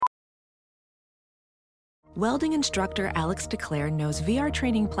Welding instructor Alex DeClaire knows VR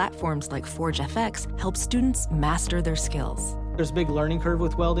training platforms like Forge FX help students master their skills. There's a big learning curve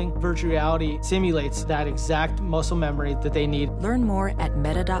with welding. Virtual reality simulates that exact muscle memory that they need. Learn more at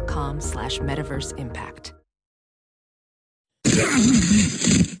meta.com/metaverseimpact.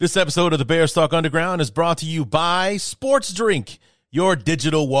 This episode of the Bears Talk Underground is brought to you by Sports Drink, your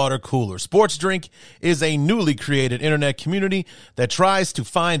digital water cooler. Sports Drink is a newly created internet community that tries to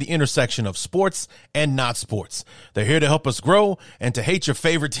find the intersection of sports and not sports. They're here to help us grow and to hate your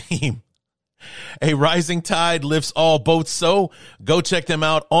favorite team. A rising tide lifts all boats, so go check them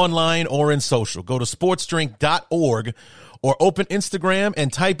out online or in social. Go to sportsdrink.org or open Instagram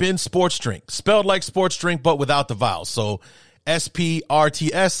and type in Sports Drink, spelled like sports drink but without the vowels. So SPRTSDRNK.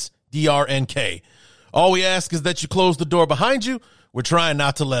 All we ask is that you close the door behind you. We're trying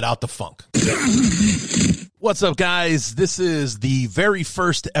not to let out the funk. What's up, guys? This is the very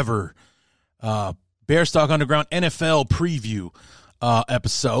first ever Bears Talk Underground NFL preview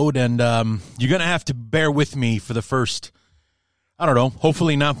episode, and you're going to have to bear with me for the first, I don't know,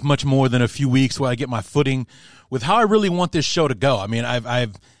 hopefully not much more than a few weeks while I get my footing with how I really want this show to go. I mean,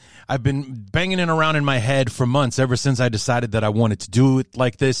 I've been banging it around in my head for months, ever since I decided that I wanted to do it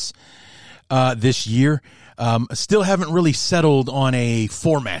like this this year. Still haven't really settled on a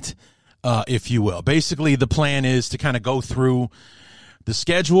format, if you will. Basically, the plan is to kind of go through the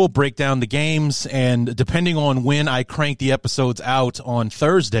schedule, break down the games, and depending on when I crank the episodes out on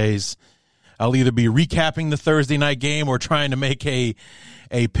Thursdays, I'll either be recapping the Thursday night game or trying to make a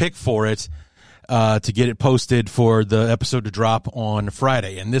pick for it to get it posted for the episode to drop on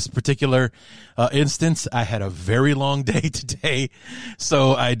Friday. In this particular instance, I had a very long day today,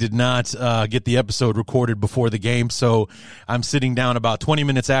 so I did not get the episode recorded before the game. So I'm sitting down about 20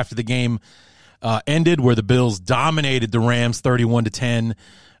 minutes after the game ended, where the Bills dominated the Rams 31-10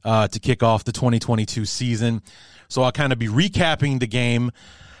 to kick off the 2022 season. So I'll kind of be recapping the game.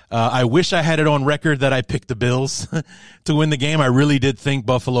 I wish I had it on record that I picked the Bills to win the game. I really did think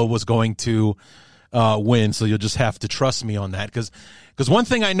Buffalo was going to win, so you'll just have to trust me on that. Because one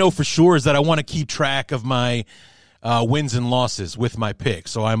thing I know for sure is that I want to keep track of my wins and losses with my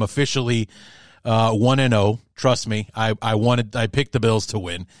picks. So I'm officially 1-0. Trust me, I picked the Bills to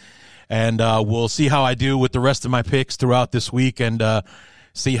win. And we'll see how I do with the rest of my picks throughout this week, and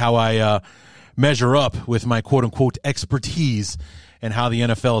see how I measure up with my quote-unquote expertise and how the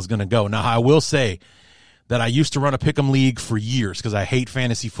NFL is going to go. Now, I will say that I used to run a pick'em league for years because I hate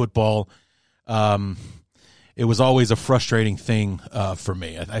fantasy football. It was always a frustrating thing for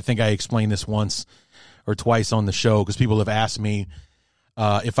me. I think I explained this once or twice on the show because people have asked me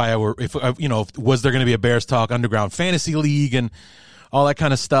if was there going to be a Bears Talk Underground Fantasy League and all that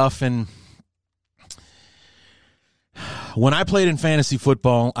kind of stuff. And when I played in fantasy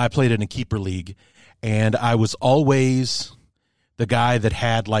football, I played in a keeper league, and I was always the guy that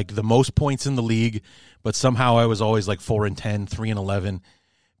had like the most points in the league, but somehow I was always like 4-10, 3-11,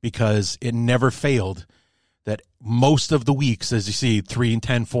 because it never failed that most of the weeks, as you see,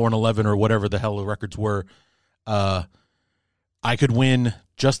 3-10, 4-11, or whatever the hell the records were, I could win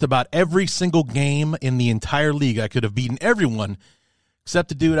just about every single game in the entire league. I could have beaten everyone except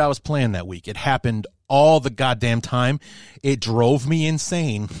the dude I was playing that week. It happened all the goddamn time. It drove me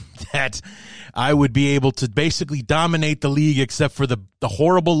insane that I would be able to basically dominate the league, except for the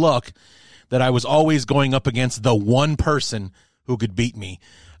horrible luck that I was always going up against the one person who could beat me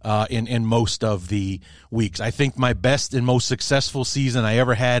in most of the weeks. I think my best and most successful season I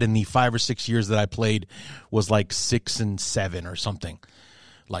ever had in the 5 or 6 years that I played was like 6-7 or something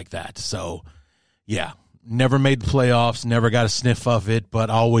like that. So, yeah. Never made the playoffs, never got a sniff of it,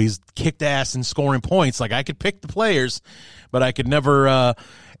 but always kicked ass in scoring points. Like, I could pick the players, but I could never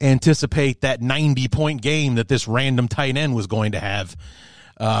anticipate that 90-point game that this random tight end was going to have,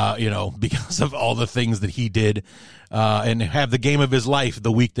 because of all the things that he did, and have the game of his life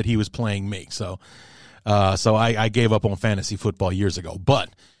the week that he was playing me. So I gave up on fantasy football years ago. But,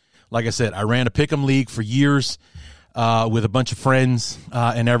 like I said, I ran a pick'em league for years with a bunch of friends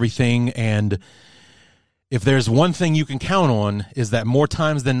and everything, and if there's one thing you can count on, is that more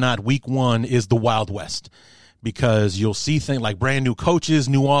times than not, week one is the Wild West, because you'll see things like brand new coaches,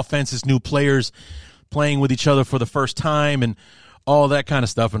 new offenses, new players playing with each other for the first time, and all that kind of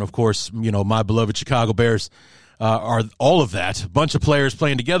stuff. And of course, my beloved Chicago Bears are all of that. A bunch of players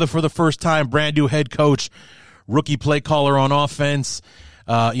playing together for the first time, brand new head coach, rookie play caller on offense,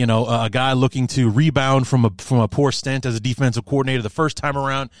 a guy looking to rebound from a poor stint as a defensive coordinator the first time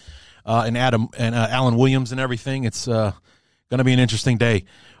around. And Alan Williams and everything. It's going to be an interesting day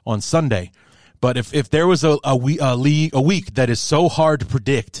on Sunday. But if there was a week that is so hard to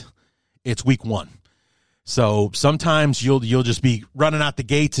predict, it's week one. So sometimes you'll just be running out the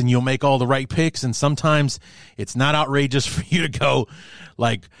gates and you'll make all the right picks, and sometimes it's not outrageous for you to go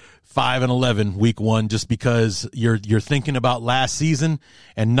like 5-11 week one just because you're thinking about last season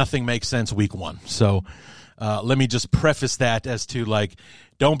and nothing makes sense week one. So let me just preface that as to, like,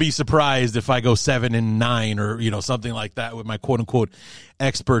 don't be surprised if I go 7-9 or something like that with my quote unquote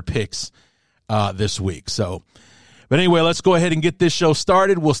expert picks this week. So. But anyway, let's go ahead and get this show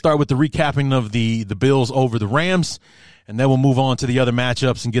started. We'll start with the recapping of the Bills over the Rams, and then we'll move on to the other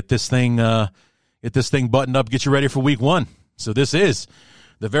matchups and get this thing buttoned up, get you ready for week one. So this is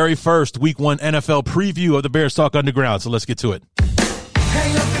the very first week one NFL preview of the Bears Talk Underground. So let's get to it.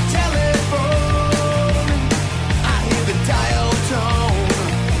 Hang up the telephone. I hear the dial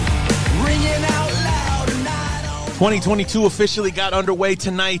tone ringing out loud, and I don't 2022 officially got underway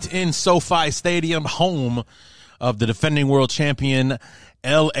tonight in SoFi Stadium, home of the defending world champion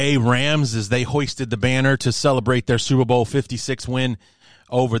L.A. Rams, as they hoisted the banner to celebrate their Super Bowl 56 win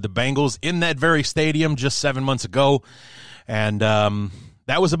over the Bengals in that very stadium just 7 months ago. And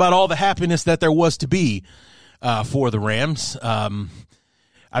that was about all the happiness that there was to be for the Rams. I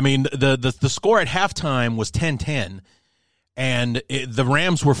mean, the score at halftime was 10-10, and the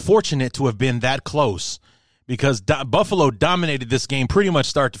Rams were fortunate to have been that close because Buffalo dominated this game pretty much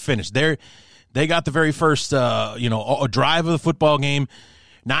start to finish. They got the very first, a drive of the football game,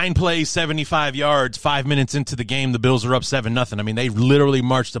 9 plays, 75 yards, 5 minutes into the game. The Bills are up 7-0. I mean, they literally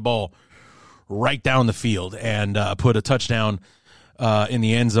marched the ball right down the field and put a touchdown in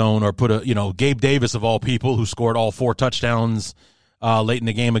the end zone, or put Gabe Davis, of all people, who scored all 4 touchdowns late in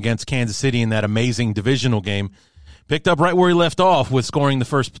the game against Kansas City in that amazing divisional game, picked up right where he left off with scoring the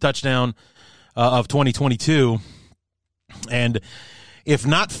first touchdown of 2022. And if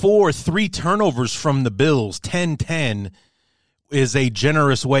not for 3 turnovers from the Bills, 10-10 is a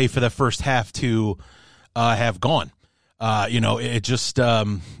generous way for the first half to have gone. The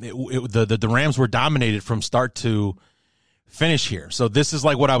Rams were dominated from start to finish here. So this is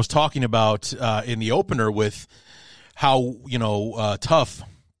like what I was talking about in the opener with how tough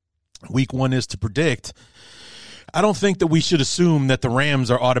week one is to predict. I don't think that we should assume that the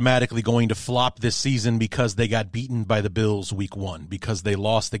Rams are automatically going to flop this season because they got beaten by the Bills week one, because they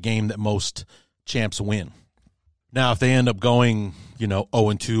lost the game that most champs win. Now, if they end up going, 0-2,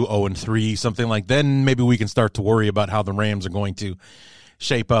 0-3, something like that, then maybe we can start to worry about how the Rams are going to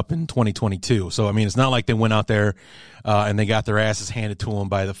shape up in 2022. So, I mean, it's not like they went out there and they got their asses handed to them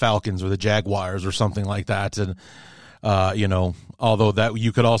by the Falcons or the Jaguars or something like that. And, although that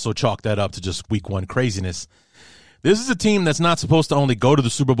you could also chalk that up to just week one craziness. This is a team that's not supposed to only go to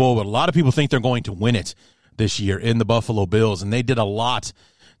the Super Bowl, but a lot of people think they're going to win it this year in the Buffalo Bills, and they did a lot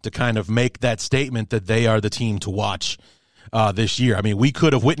to kind of make that statement that they are the team to watch this year. I mean, we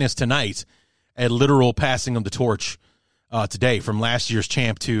could have witnessed tonight a literal passing of the torch today from last year's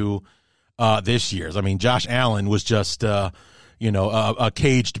champ to this year's. I mean, Josh Allen was just, a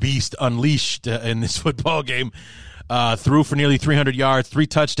caged beast unleashed in this football game. Threw for nearly 300 yards, 3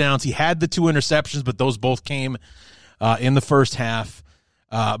 touchdowns. He had the 2 interceptions, but those both came in the first half.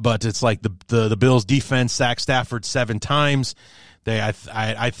 But it's like the Bills defense sacked Stafford 7 times.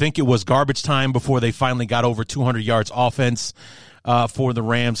 I think it was garbage time before they finally got over 200 yards offense for the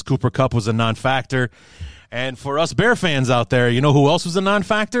Rams. Cooper Kupp was a non-factor. And for us Bear fans out there, you know who else was a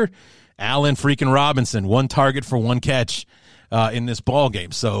non-factor? Allen freaking Robinson, 1 target for 1 catch in this ball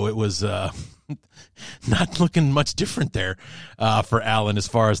game. So it was not looking much different there for Allen as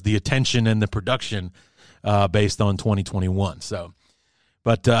far as the attention and the production based on 2021. So,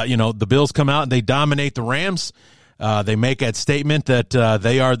 but the Bills come out and they dominate the Rams. They make that statement that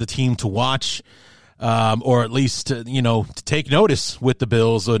they are the team to watch, or at least to take notice with the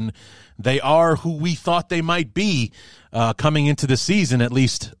Bills, and they are who we thought they might be coming into the season, at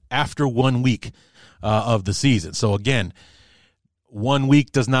least after 1 week of the season. So again, 1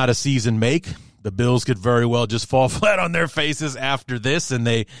 week does not a season make. The Bills could very well just fall flat on their faces after this, and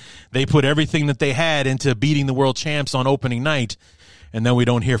they put everything that they had into beating the world champs on opening night, and then we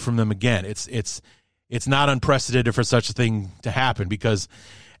don't hear from them again. It's not unprecedented for such a thing to happen because,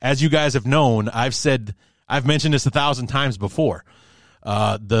 as you guys have known, I've mentioned this 1,000 times before.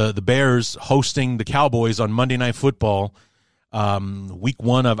 The Bears hosting the Cowboys on Monday Night Football, week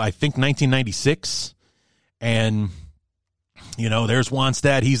one of, I think, 1996, and there's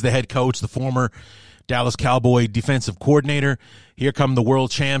Wannstedt. He's the head coach, the former Dallas Cowboy defensive coordinator. Here come the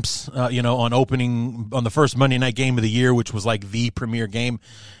world champs, on the first Monday night game of the year, which was like the premier game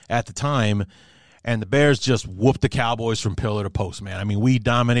at the time. and the Bears just whooped the Cowboys from pillar to post, man. I mean, we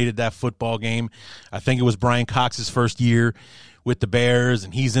dominated that football game. I think it was Brian Cox's first year with the Bears,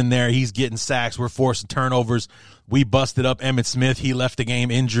 and he's in there. He's getting sacks. We're forcing turnovers. We busted up Emmitt Smith. He left the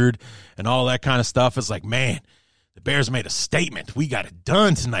game injured and all that kind of stuff. It's like, man, the Bears made a statement. We got it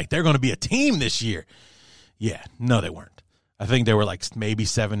done tonight. They're going to be a team this year. Yeah, no, they weren't. I think they were like maybe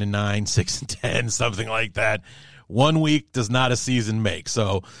 7-9, 6-10, something like that. 1 week does not a season make.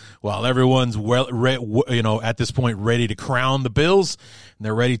 So while everyone's at this point ready to crown the Bills and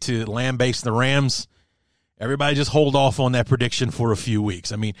they're ready to lambaste the Rams, everybody just hold off on that prediction for a few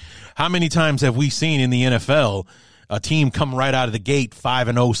weeks. I mean, how many times have we seen in the NFL a team come right out of the gate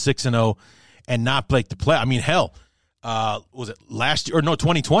 5-0, 6-0, and not break the play? I mean, hell, was it last year or no,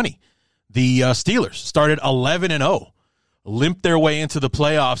 2020? The Steelers started 11-0. Limped their way into the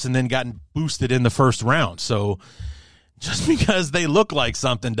playoffs and then gotten boosted in the first round. So just because they look like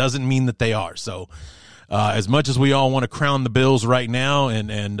something doesn't mean that they are. So as much as we all want to crown the Bills right now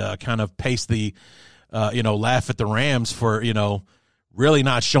and kind of pace the, laugh at the Rams for, really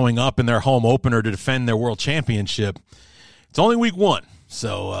not showing up in their home opener to defend their world championship, it's only week 1.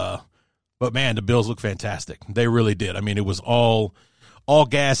 So, but man, the Bills look fantastic. They really did. I mean, it was all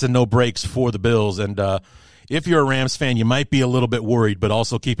gas and no brakes for the Bills. And, if you're a Rams fan, you might be a little bit worried, but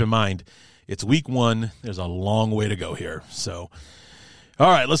also keep in mind, it's week 1. There's a long way to go here. So, all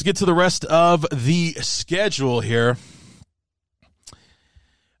right, let's get to the rest of the schedule here.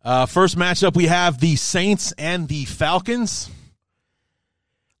 First matchup, we have the Saints and the Falcons.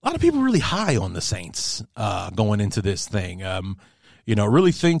 A lot of people really high on the Saints going into this thing.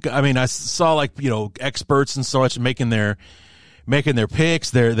 Really think, I saw experts and such making their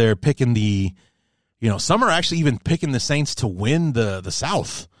picks. They're picking the, some are actually even picking the Saints to win the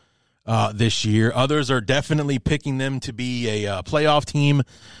South this year. Others are definitely picking them to be a playoff team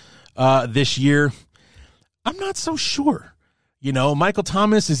this year. I'm not so sure. Michael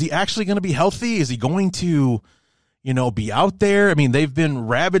Thomas, is he actually going to be healthy? Is he going to, be out there? I mean, they've been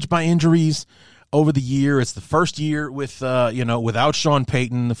ravaged by injuries over the year. It's the first year with, without Sean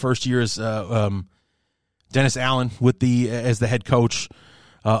Payton. The first year is Dennis Allen as the head coach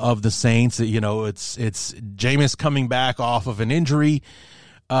of the Saints. It's Jameis coming back off of an injury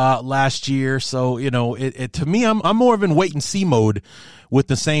last year. So, to me, I'm more of in wait and see mode with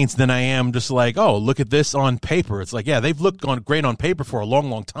the Saints than I am just like, oh, look at this on paper. It's like, yeah, they've looked great on paper for a long,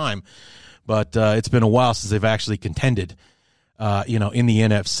 long time, but it's been a while since they've actually contended, in the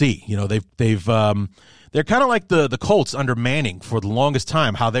NFC. They're kind of like the Colts under Manning for the longest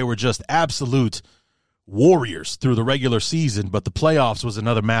time, how they were just absolute warriors through the regular season, but the playoffs was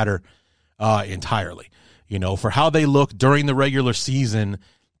another matter entirely. For how they look during the regular season,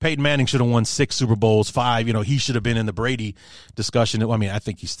 Peyton Manning should have won 6 Super Bowls, 5. He should have been in the Brady discussion. I mean, I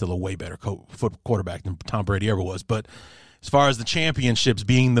think he's still a way better quarterback than Tom Brady ever was. But as far as the championships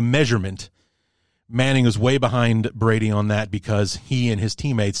being the measurement, Manning is way behind Brady on that because he and his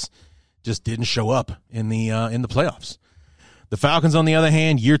teammates just didn't show up in the playoffs. The Falcons, on the other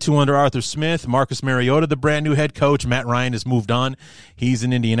hand, year 2 under Arthur Smith. Marcus Mariota, the brand new head coach. Matt Ryan has moved on. He's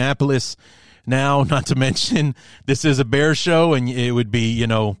in Indianapolis now, not to mention this is a Bears show, and it would be,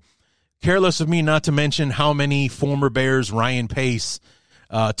 careless of me not to mention how many former Bears Ryan Pace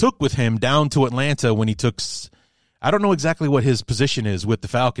took with him down to Atlanta when he took, I don't know exactly what his position is with the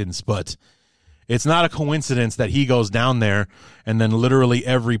Falcons, but it's not a coincidence that he goes down there and then literally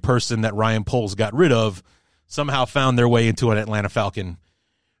every person that Ryan Poles got rid of somehow found their way into an Atlanta Falcon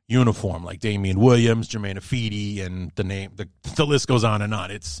uniform, like Damian Williams, Jermaine Afidi, and the list goes on and on.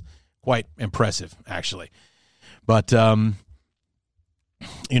 It's quite impressive, actually. But,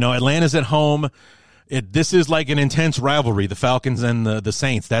 Atlanta's at home. This is like an intense rivalry, the Falcons and the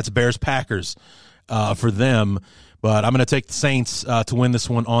Saints. That's Bears-Packers for them. But I'm going to take the Saints to win this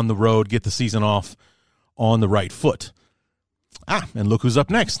one on the road, get the season off on the right foot. And look who's up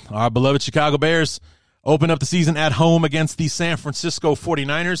next. Our beloved Chicago Bears open up the season at home against the San Francisco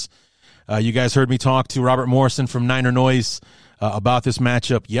 49ers. You guys heard me talk to Robert Morrison from Niner Noise about this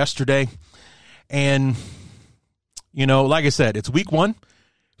matchup yesterday. And, like I said, it's week 1.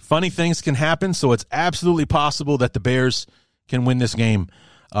 Funny things can happen, so it's absolutely possible that the Bears can win this game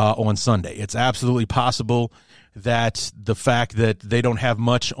on Sunday. It's absolutely possible that the fact that they don't have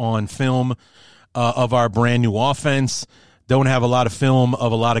much on film of our brand new offense, don't have a lot of film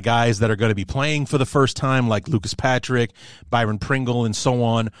of a lot of guys that are going to be playing for the first time, like Lucas Patrick, Byron Pringle, and so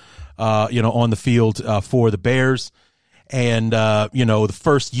on, on the field for the Bears. And, the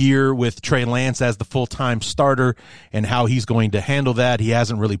first year with Trey Lance as the full-time starter and how he's going to handle that. He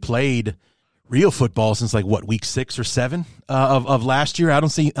hasn't really played real football since like week 6 or 7 of last year. I don't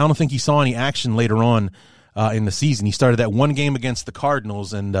think he saw any action later on in the season. He started that one game against the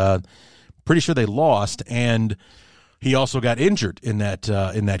Cardinals, and pretty sure they lost. And he also got injured in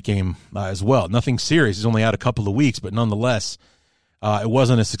that game as well. Nothing serious. He's only out a couple of weeks, but nonetheless, it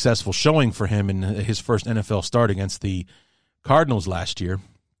wasn't a successful showing for him in his first NFL start against the Cardinals last year.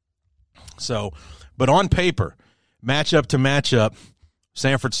 So, but on paper, matchup to matchup,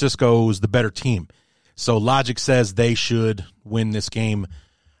 San Francisco's the better team. So logic says they should win this game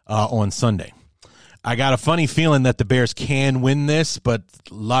on Sunday. I got a funny feeling that the Bears can win this, but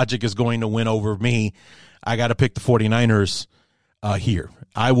logic is going to win over me. I got to pick the 49ers here.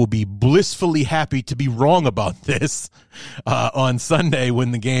 I will be blissfully happy to be wrong about this on Sunday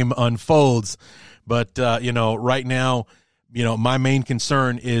when the game unfolds. But, right now, my main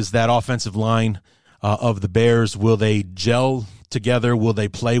concern is that offensive line of the Bears. Will they gel together? Will they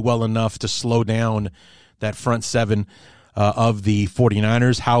play well enough to slow down that front seven of the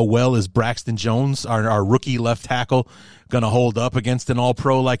 49ers? How well is Braxton Jones, our rookie left tackle, going to hold up against an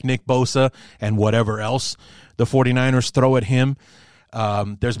all-pro like Nick Bosa and whatever else the 49ers throw at him?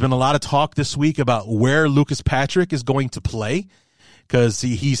 There's been a lot of talk this week about where Lucas Patrick is going to play, because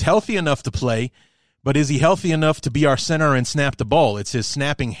he's healthy enough to play, but is he healthy enough to be our center and snap the ball? It's his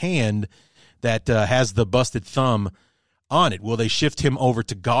snapping hand that has the busted thumb on it. Will they shift him over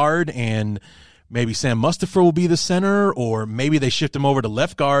to guard and maybe Sam Mustipher will be the center, or maybe they shift him over to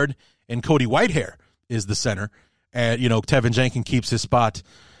left guard and Cody Whitehair is the center, and Tevin Jenkins keeps his spot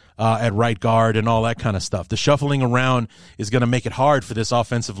at right guard and all that kind of stuff. The shuffling around is going to make it hard for this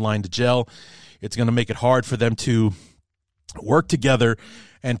offensive line to gel. It's going to make it hard for them to work together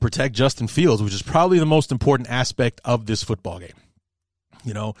and protect Justin Fields, which is probably the most important aspect of this football game.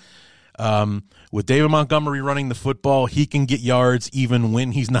 With David Montgomery running the football, he can get yards even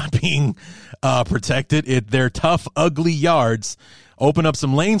when he's not being protected. They're tough, ugly yards. Open up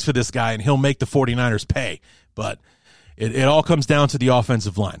some lanes for this guy, and he'll make the 49ers pay. But it all comes down to the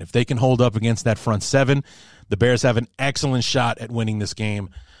offensive line. If they can hold up against that front seven, the Bears have an excellent shot at winning this game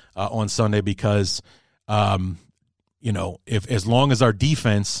on Sunday, because, if as long as our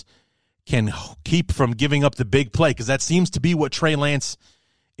defense can keep from giving up the big play, because that seems to be what Trey Lance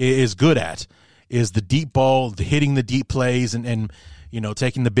is good at, is the deep ball, hitting the deep plays, and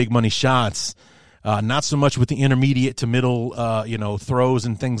taking the big money shots. Not so much with the intermediate to middle, throws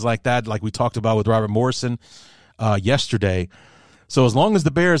and things like that, like we talked about with Robert Morrison yesterday. So as long as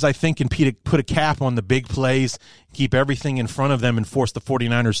the Bears, I think, can put a cap on the big plays, keep everything in front of them, and force the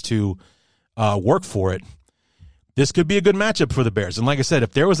 49ers to work for it, this could be a good matchup for the Bears. And like I said,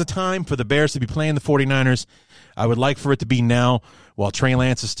 if there was a time for the Bears to be playing the 49ers, I would like for it to be now, while Trey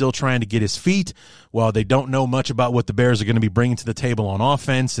Lance is still trying to get his feet, while they don't know much about what the Bears are going to be bringing to the table on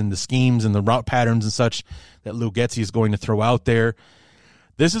offense and the schemes and the route patterns and such that Lou Getsy is going to throw out there.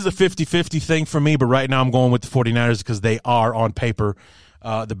 This is a 50-50 thing for me, but right now I'm going with the 49ers because they are, on paper,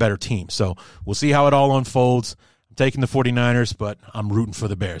 the better team. So we'll see how it all unfolds. I'm taking the 49ers, but I'm rooting for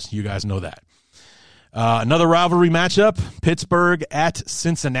the Bears. You guys know that. Another rivalry matchup, Pittsburgh at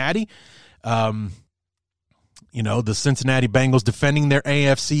Cincinnati. The Cincinnati Bengals defending their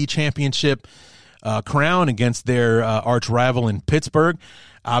AFC championship crown against their arch rival in Pittsburgh.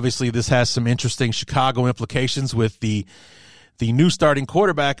 Obviously, this has some interesting Chicago implications, with the new starting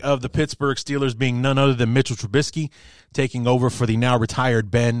quarterback of the Pittsburgh Steelers being none other than Mitchell Trubisky, taking over for the now retired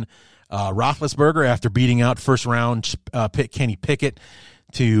Ben Roethlisberger after beating out first-round pick Kenny Pickett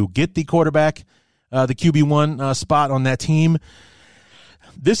to get the quarterback, the QB1 spot on that team.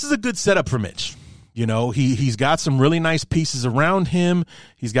 This is a good setup for Mitch. He's got some really nice pieces around him.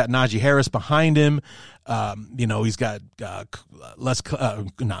 He's got Najee Harris behind him. He's got but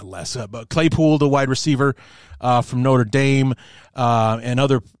Claypool, the wide receiver from Notre Dame, and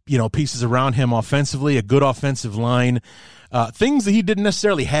other pieces around him offensively. A good offensive line, things that he didn't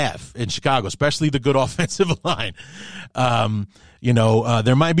necessarily have in Chicago, especially the good offensive line.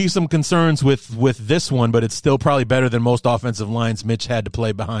 There might be some concerns with this one, but it's still probably better than most offensive lines Mitch had to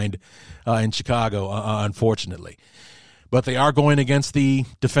play behind in Chicago, unfortunately. But they are going against the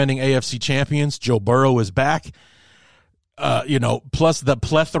defending AFC champions. Joe Burrow is back, plus the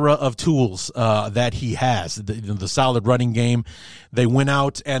plethora of tools that he has, the solid running game. They went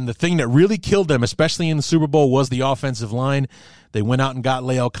out, and the thing that really killed them, especially in the Super Bowl, was the offensive line. They went out and got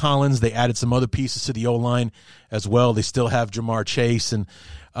La'el Collins. They added some other pieces to the O-line as well. They still have Jamar Chase and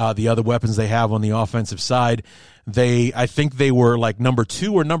the other weapons they have on the offensive side. I think they were like number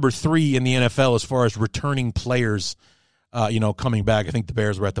 2 or number 3 in the NFL as far as returning players, coming back. I think the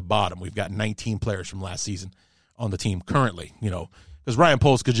Bears were at the bottom. We've got 19 players from last season on the team currently, because Ryan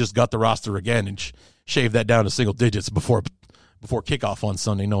Poles could just gut the roster again and shave that down to single digits before kickoff on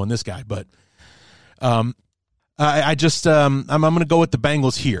Sunday, knowing this guy. But I'm going to go with the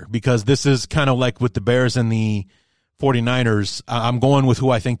Bengals here because this is kind of like with the Bears and the 49ers. I'm going with who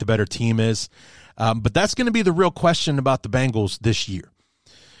I think the better team is. But that's going to be the real question about the Bengals this year.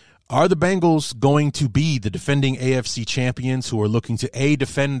 Are the Bengals going to be the defending AFC champions who are looking to A,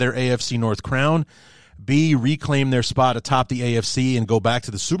 defend their AFC North crown, B, reclaim their spot atop the AFC and go back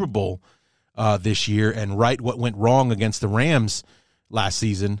to the Super Bowl this year and right what went wrong against the Rams last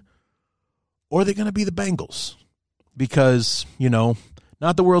season? Or are they going to be the Bengals? Because,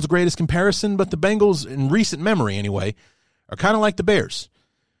 not the world's greatest comparison, but the Bengals, in recent memory anyway, are kind of like the Bears.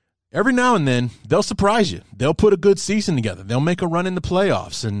 Every now and then, they'll surprise you. They'll put a good season together. They'll make a run in the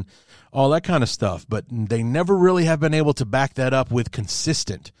playoffs and all that kind of stuff. But they never really have been able to back that up with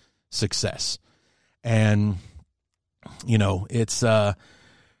consistent success. And, it's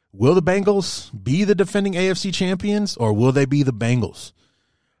will the Bengals be the defending AFC champions or will they be the Bengals?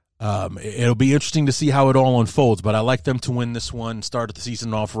 It'll be interesting to see how it all unfolds, but I like them to win this one, start the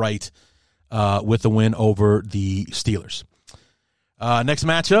season off right with a win over the Steelers. Next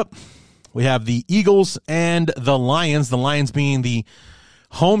matchup, we have the Eagles and the Lions being the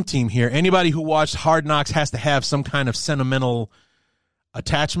home team here. Anybody who watched Hard Knocks has to have some kind of sentimental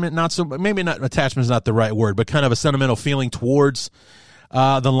attachment, maybe not attachment is not the right word, but kind of a sentimental feeling towards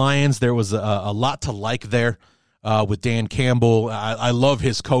the Lions. There was a lot to like there with Dan Campbell. I love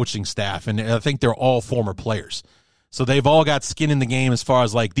his coaching staff, and I think they're all former players. So they've all got skin in the game as far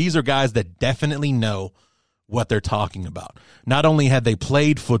as these are guys that definitely know what they're talking about. Not only had they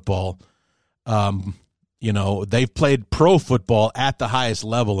played football, they've played pro football at the highest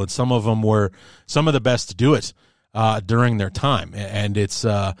level, and some of them were some of the best to do it during their time. And it's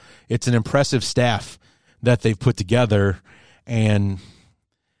an impressive staff that they've put together. And,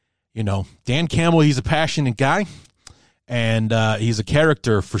 Dan Campbell, he's a passionate guy, and he's a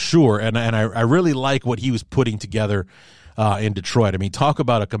character for sure. And I really like what he was putting together in Detroit. I mean, talk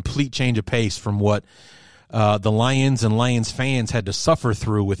about a complete change of pace from what the Lions and Lions fans had to suffer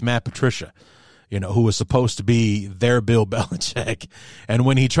through with Matt Patricia, who was supposed to be their Bill Belichick. And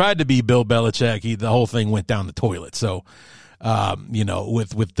when he tried to be Bill Belichick, the whole thing went down the toilet. So,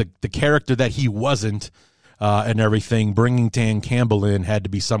 with the character that he wasn't and everything, bringing Dan Campbell in had to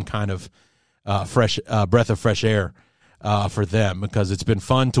be some kind of fresh breath of fresh air for them, because it's been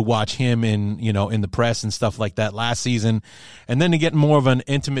fun to watch him in the press and stuff like that last season, and then to get more of an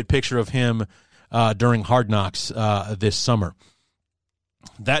intimate picture of him during Hard Knocks this summer.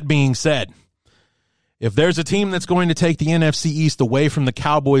 That being said, if there's a team that's going to take the NFC East away from the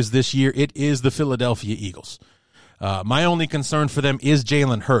Cowboys this year, it is the Philadelphia Eagles. My only concern for them is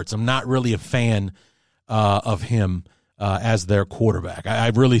Jalen Hurts. I'm not really a fan of him as their quarterback. I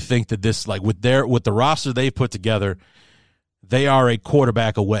really think that this, with the roster they've put together, they are a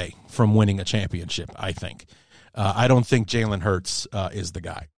quarterback away from winning a championship, I think. I don't think Jalen Hurts is the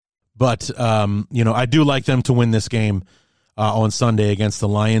guy. But, I do like them to win this game on Sunday against the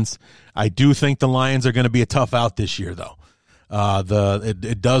Lions. I do think the Lions are going to be a tough out this year, though.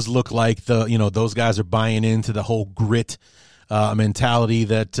 It does look like those guys are buying into the whole grit mentality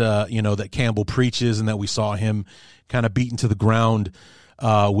that that Campbell preaches, and that we saw him kind of beaten to the ground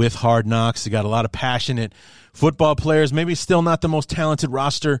with Hard Knocks. They got a lot of passionate football players. Maybe still not the most talented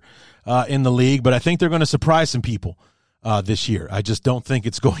roster in the league, but I think they're going to surprise some people this year. I just don't think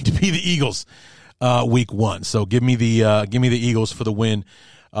it's going to be the Eagles week one. So give me the Eagles for the win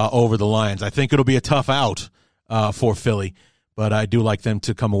over the Lions. I think it'll be a tough out for Philly, but I do like them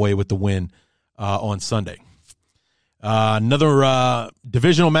to come away with the win on Sunday. Another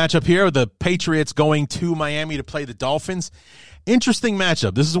divisional matchup here, the Patriots going to Miami to play the Dolphins. Interesting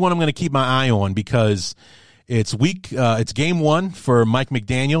matchup. This is one I'm going to keep my eye on because it's game one for Mike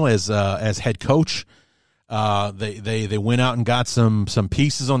McDaniel as head coach. They went out and got some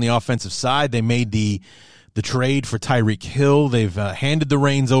pieces on the offensive side. They made the trade for Tyreek Hill. They've handed the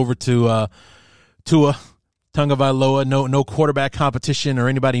reins over to Tua Tagovailoa. No quarterback competition or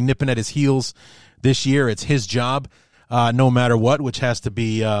anybody nipping at his heels this year. It's his job, no matter what, which has to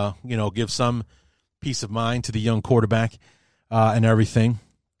be give some peace of mind to the young quarterback and everything.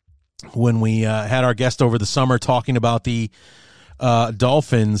 When we had our guest over the summer talking about the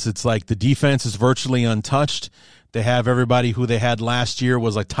Dolphins, it's like the defense is virtually untouched. They have everybody who they had last year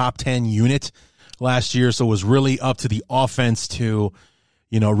was a top 10 unit last year, so it was really up to the offense to,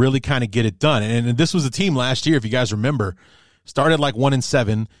 really kind of get it done. And this was a team last year, if you guys remember, started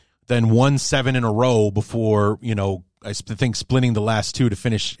 1-7, then won 7 in a row before, I think splitting the last two to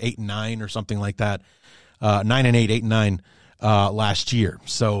finish 8-9 or something like that. 9-8, 8-9 last year.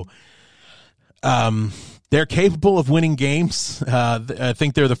 So they're capable of winning games. I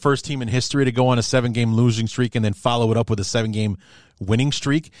think they're the first team in history to go on a 7-game losing streak and then follow it up with a 7-game winning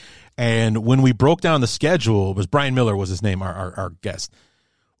streak. And when we broke down the schedule, it was Brian Miller was his name, our guest.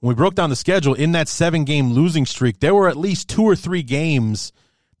 When we broke down the schedule, in that 7-game losing streak, there were at least 2 or 3 games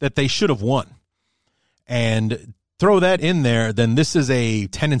that they should have won. And throw that in there, then this is a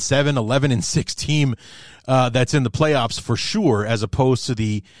 10-7, 11-6 team that's in the playoffs for sure, as opposed to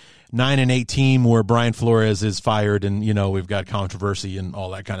the 9-8 team where Brian Flores is fired and, we've got controversy and all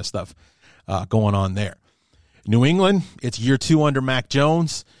that kind of stuff going on there. New England, it's year 2 under Mac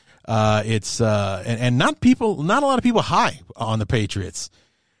Jones. It's and not a lot of people high on the Patriots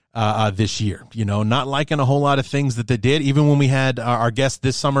this year. Not liking a whole lot of things that they did. Even when we had our guest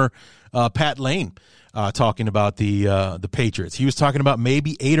this summer, Pat Lane, talking about the Patriots, he was talking about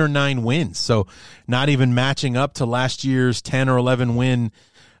maybe 8 or 9 wins. So not even matching up to last year's 10 or 11 win.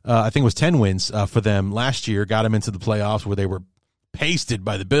 I think it was 10 wins for them last year. Got them into the playoffs where they were pasted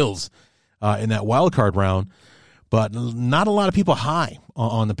by the Bills in that wild card round. But not a lot of people high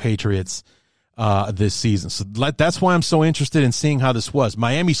on the Patriots this season. So that's why I'm so interested in seeing how this was.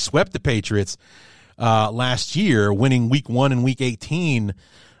 Miami swept the Patriots last year, winning week 1 and week 18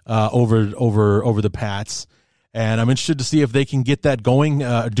 over the Pats. And I'm interested to see if they can get that going,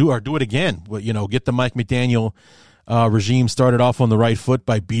 do it again. Get the Mike McDaniel regime started off on the right foot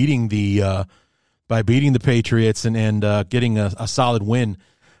by beating the Patriots and getting a solid win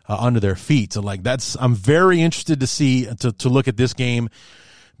under their feet. So I'm very interested to see, to look at this game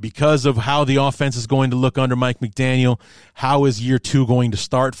because of how the offense is going to look under Mike McDaniel. How is year 2 going to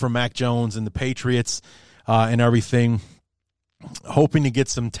start for Mac Jones and the Patriots and everything? Hoping to get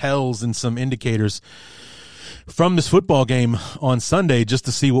some tells and some indicators from this football game on Sunday just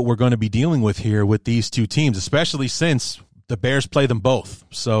to see what we're going to be dealing with here with these two teams, especially since the Bears play them both.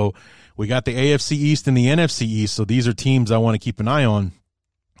 So we got the AFC East and the NFC East. So these are teams I want to keep an eye on,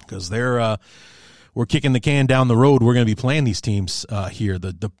 because we're kicking the can down the road. We're going to be playing these teams here.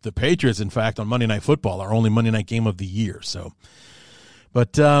 The Patriots, in fact, on Monday Night Football, our only Monday night game of the year. So,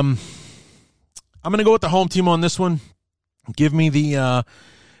 but I'm going to go with the home team on this one. Give me the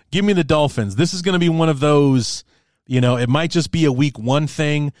Dolphins. This is going to be one of those. It might just be a week 1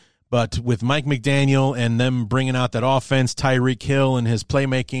 thing, but with Mike McDaniel and them bringing out that offense, Tyreek Hill and his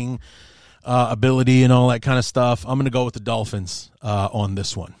playmaking ability and all that kind of stuff, I'm going to go with the Dolphins on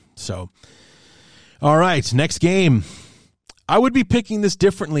this one. So, all right, next game. I would be picking this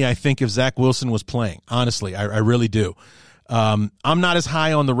differently, I think, if Zach Wilson was playing. Honestly, I really do. I'm not as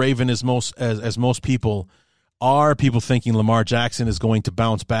high on the Raven as most people are. People thinking Lamar Jackson is going to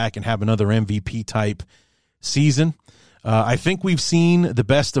bounce back and have another MVP-type season. I think we've seen the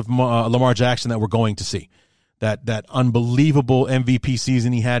best of Lamar Jackson that we're going to see. That unbelievable MVP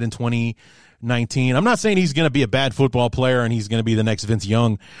season he had in 2019. I'm not saying he's going to be a bad football player and he's going to be the next Vince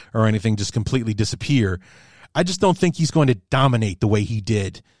Young or anything, just completely disappear. I just don't think he's going to dominate the way he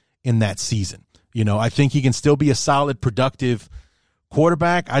did in that season. I think he can still be a solid, productive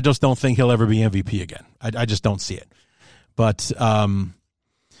quarterback. I just don't think he'll ever be MVP again. I just don't see it. But, the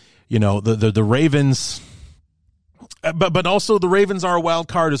Ravens, but also the Ravens are a wild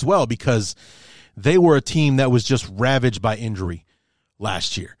card as well, because they were a team that was just ravaged by injury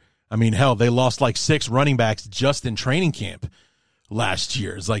last year. I mean, hell, they lost 6 running backs just in training camp last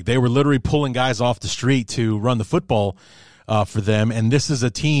year. It's like they were literally pulling guys off the street to run the football for them. And this is a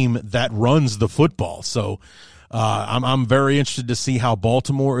team that runs the football. So I'm very interested to see how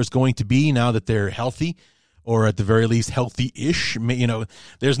Baltimore is going to be now that they're healthy, or at the very least healthy-ish.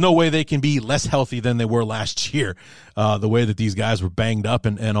 There's no way they can be less healthy than they were last year, the way that these guys were banged up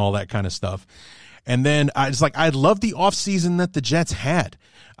and all that kind of stuff. And then I love the offseason that the Jets had.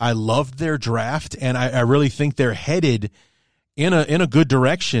 I loved their draft, and I really think they're headed in a good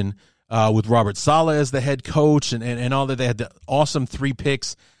direction with Robert Saleh as the head coach and all that. They had the awesome 3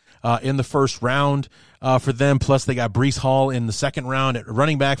 picks in the first round for them. Plus, they got Breece Hall in the second round at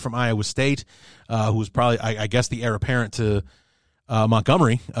running back from Iowa State, who was probably, I guess, the heir apparent to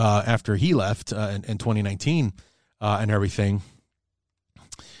Montgomery after he left in 2019 and everything.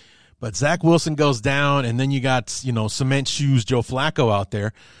 But Zach Wilson goes down, and then you got, cement shoes Joe Flacco out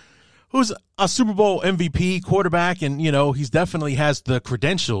there, who's a Super Bowl MVP quarterback, and, he's definitely has the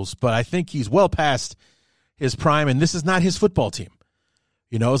credentials, but I think he's well past his prime, and this is not his football team.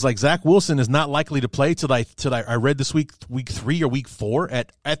 It's like Zach Wilson is not likely to play till I read this week 3 or week 4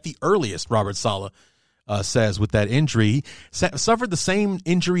 at the earliest, Robert Saleh says, with that injury. He suffered the same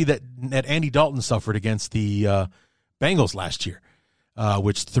injury that Andy Dalton suffered against the Bengals last year,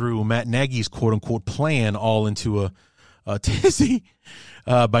 which threw Matt Nagy's quote-unquote plan all into tizzy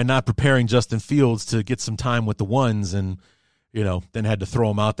by not preparing Justin Fields to get some time with the ones, and then had to throw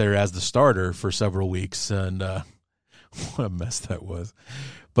him out there as the starter for several weeks, and what a mess that was.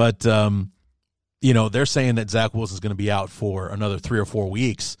 But they're saying that Zach Wilson's going to be out for another 3 or 4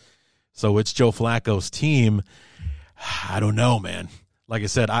 weeks, so it's Joe Flacco's team. I don't know, man. Like I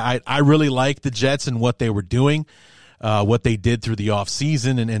said, I really like the Jets and what they were doing, what they did through the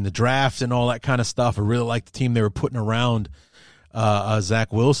offseason and the draft and all that kind of stuff. I really like the team they were putting around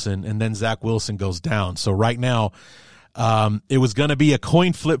Zach Wilson, and then Zach Wilson goes down. So right now, it was going to be a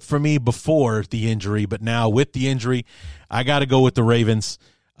coin flip for me before the injury, but now with the injury, I got to go with the Ravens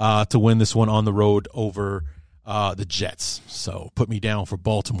to win this one on the road over the Jets. So put me down for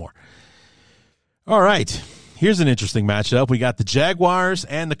Baltimore. All right. Here's an interesting matchup. We got the Jaguars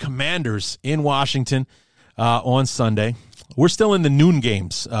and the Commanders in Washington on Sunday. We're still in the noon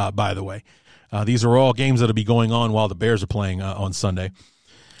games, by the way. These are all games that will be going on while the Bears are playing on Sunday.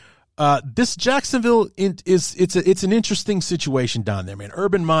 This Jacksonville it's an interesting situation down there, man.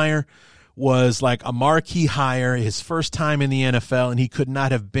 Urban Meyer was like a marquee hire, his first time in the NFL, and he could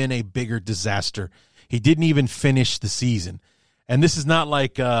not have been a bigger disaster. He didn't even finish the season. And this is not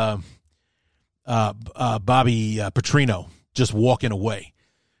like Bobby Petrino just walking away.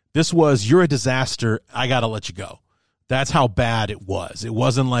 This was, you're a disaster, I got to let you go. That's how bad it was. It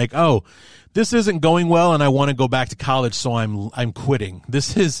wasn't like, oh, this isn't going well and I want to go back to college, so I'm quitting.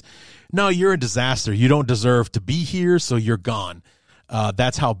 This is, no, you're a disaster. You don't deserve to be here, so you're gone.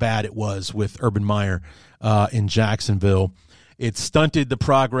 That's how bad it was with Urban Meyer in Jacksonville. It stunted the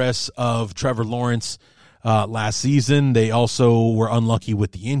progress of Trevor Lawrence last season. They also were unlucky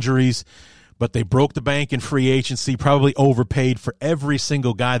with the injuries, but they broke the bank in free agency, probably overpaid for every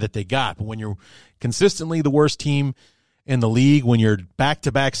single guy that they got. But when you're consistently the worst team in the league, when you're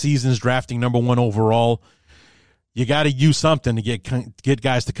back-to-back seasons drafting number 1 overall, you got to use something to get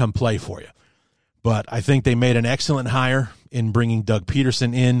guys to come play for you. But I think they made an excellent hire in bringing Doug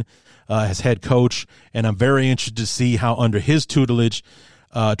Peterson in as head coach, and I'm very interested to see how under his tutelage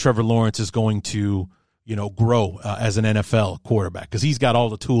Trevor Lawrence is going to grow as an NFL quarterback, because he's got all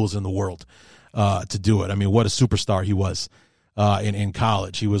the tools in the world to do it. I mean, what a superstar he was in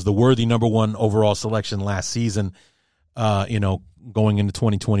college. He was the worthy number 1 overall selection last season, going into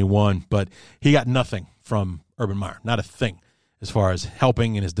 2021. But he got nothing from Urban Meyer, not a thing, as far as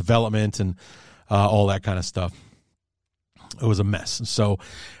helping in his development and all that kind of stuff. It was a mess. So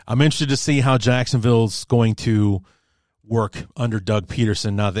I'm interested to see how Jacksonville's going to work under Doug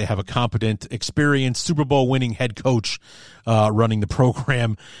Peterson. Now they have a competent, experienced, Super Bowl winning head coach running the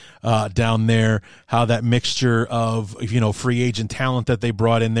program down there. How that mixture of free agent talent that they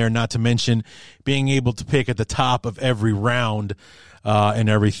brought in there, not to mention being able to pick at the top of every round and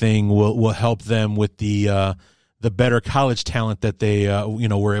everything, will help them with the better college talent that they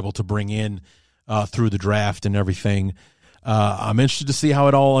were able to bring in through the draft and everything. I'm interested to see how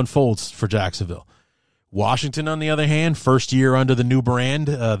it all unfolds for Jacksonville. Washington, on the other hand, first year under the new brand.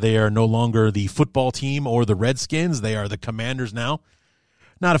 They are no longer the football team or the Redskins. They are the Commanders now.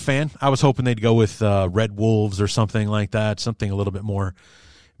 Not a fan. I was hoping they'd go with Red Wolves or something like that, something a little bit more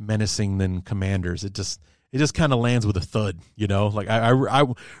menacing than Commanders. It just kind of lands with a thud, Like I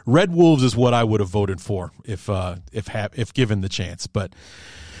Red Wolves is what I would have voted for if given the chance, but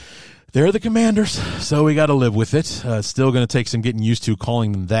they're the Commanders, so we got to live with it. Still going to take some getting used to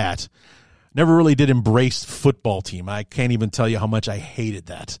calling them that. Never really did embrace football team. I can't even tell you how much I hated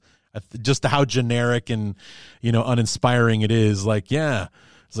that. Just how generic and, uninspiring it is. Like, yeah,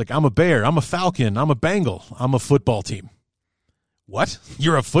 it's like, I'm a Bear, I'm a Falcon, I'm a Bengal, I'm a football team. What?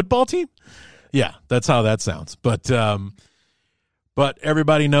 You're a football team? Yeah, that's how that sounds. But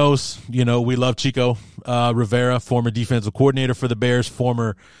everybody knows, we love Chico Rivera, former defensive coordinator for the Bears,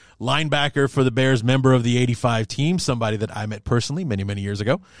 former linebacker for the Bears, member of the 85 team, somebody that I met personally many, many years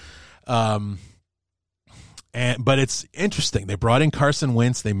ago. But it's interesting. They brought in Carson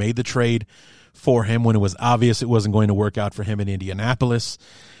Wentz. They made the trade for him when it was obvious it wasn't going to work out for him in Indianapolis.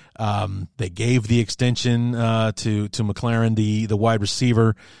 They gave the extension to McLaren, the wide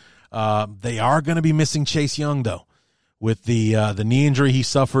receiver. They are going to be missing Chase Young, though. With the knee injury he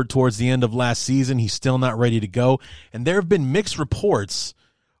suffered towards the end of last season, he's still not ready to go. And there have been mixed reports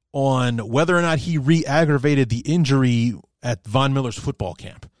on whether or not he re-aggravated the injury at Von Miller's football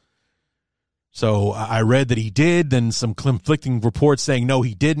camp. So I read that he did, then some conflicting reports saying no,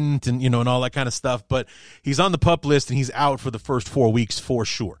 he didn't, and and all that kind of stuff. But he's on the PUP list, and he's out for the first 4 weeks for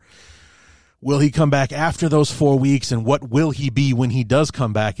sure. Will he come back after those 4 weeks, and what will he be when he does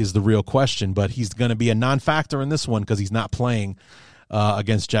come back is the real question. But he's going to be a non-factor in this one because he's not playing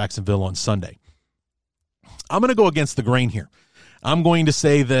against Jacksonville on Sunday. I'm going to go against the grain here. I'm going to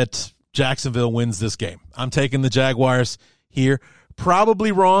say that Jacksonville wins this game. I'm taking the Jaguars here.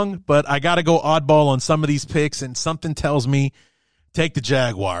 Probably wrong, but I got to go oddball on some of these picks, and something tells me take the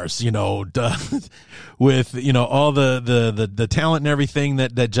Jaguars, with, all the talent and everything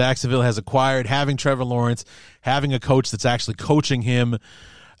that Jacksonville has acquired, having Trevor Lawrence, having a coach that's actually coaching him,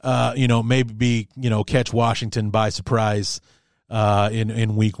 maybe catch Washington by surprise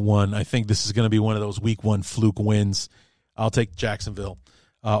in week one. I think this is going to be one of those week one fluke wins. I'll take Jacksonville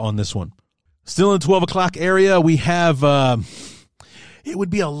on this one. Still in the 12 o'clock area, we have it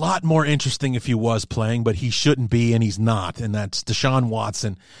would be a lot more interesting if he was playing, but he shouldn't be, and he's not, and that's Deshaun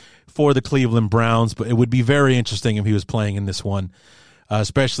Watson for the Cleveland Browns. But it would be very interesting if he was playing in this one,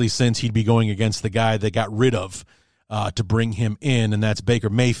 especially since he'd be going against the guy they got rid of to bring him in, and that's Baker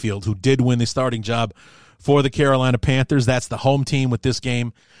Mayfield, who did win the starting job for the Carolina Panthers. That's the home team with this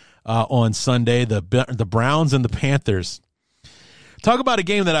game on Sunday, the Browns and the Panthers. Talk about a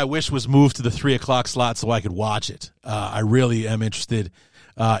game that I wish was moved to the 3 o'clock slot so I could watch it. I really am interested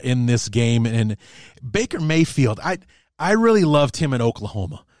in this game. And Baker Mayfield, I really loved him in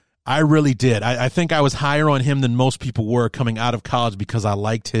Oklahoma. I really did. I think I was higher on him than most people were coming out of college because I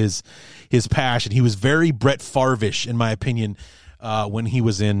liked his passion. He was very Brett Favre-ish, in my opinion, when he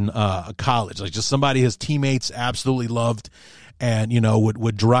was in college. Like, just somebody his teammates absolutely loved and,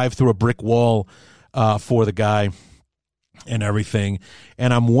 would drive through a brick wall for the guy and everything.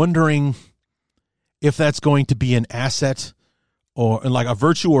 And I'm wondering if that's going to be an asset or like a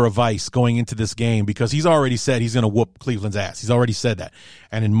virtue or a vice going into this game, because he's already said he's going to whoop Cleveland's ass. He's already said that,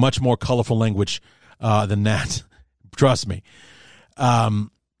 and in much more colorful language than that. Trust me.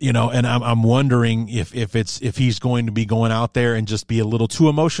 And I'm wondering if he's going to be going out there and just be a little too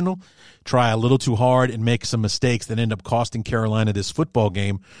emotional, try a little too hard, and make some mistakes that end up costing Carolina this football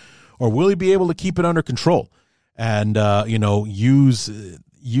game, or will he be able to keep it under control and use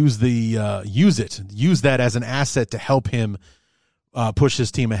that as an asset to help him push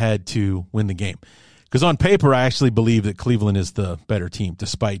his team ahead to win the game? Because on paper, I actually believe that Cleveland is the better team,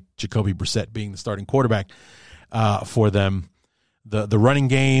 despite Jacoby Brissett being the starting quarterback for them. The running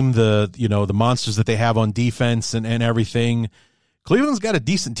game, the monsters that they have on defense and everything. Cleveland's got a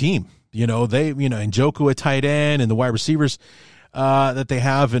decent team. Njoku at tight end, and the wide receivers that they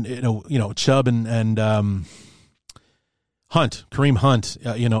have, and Chubb and Kareem Hunt,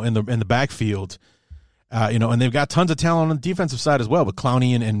 in the backfield. And they've got tons of talent on the defensive side as well, with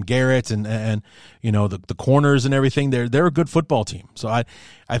Clowney and Garrett and the corners and everything. They're a good football team. So I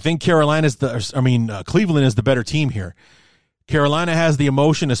think Cleveland is the better team here. Carolina has the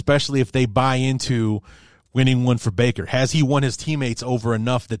emotion, especially if they buy into winning one for Baker. Has he won his teammates over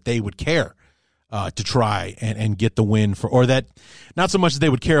enough that they would care to try and get the win or that not so much that they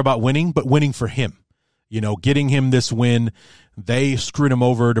would care about winning, but winning for him? Getting him this win. They screwed him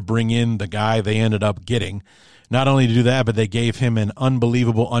over to bring in the guy they ended up getting. Not only to do that, but they gave him an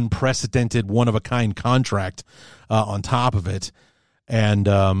unbelievable, unprecedented, one-of-a-kind contract on top of it. And,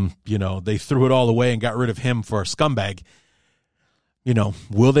 they threw it all away and got rid of him for a scumbag.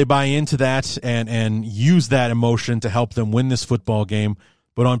 Will they buy into that and use that emotion to help them win this football game?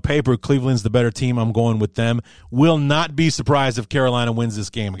 But on paper, Cleveland's the better team. I'm going with them. Will not be surprised if Carolina wins this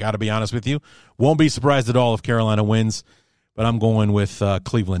game. I got to be honest with you. Won't be surprised at all if Carolina wins. But I'm going with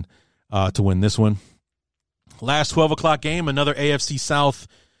Cleveland to win this one. Last 12 o'clock game, another AFC South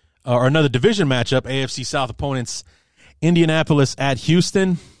or another division matchup. AFC South opponents, Indianapolis at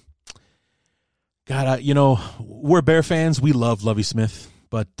Houston. God, we're Bear fans. We love Lovie Smith,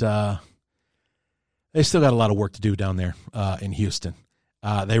 but they still got a lot of work to do down there in Houston.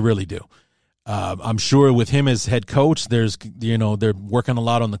 They really do. I'm sure with him as head coach, they're working a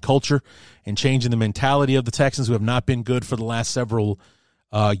lot on the culture and changing the mentality of the Texans, who have not been good for the last several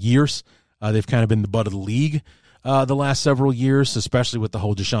years. They've kind of been the butt of the league the last several years, especially with the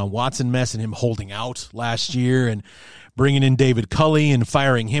whole Deshaun Watson mess and him holding out last year and bringing in David Culley and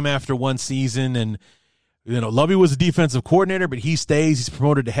firing him after one season. And, Lovie was a defensive coordinator, but he stays. He's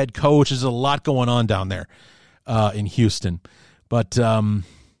promoted to head coach. There's a lot going on down there in Houston. But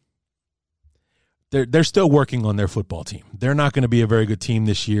they're still working on their football team. They're not going to be a very good team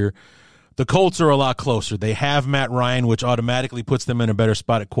this year. The Colts are a lot closer. They have Matt Ryan, which automatically puts them in a better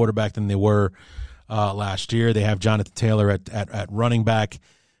spot at quarterback than they were last year. They have Jonathan Taylor at running back.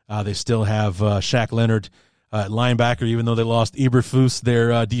 They still have Shaq Leonard at linebacker, even though they lost Eberflus,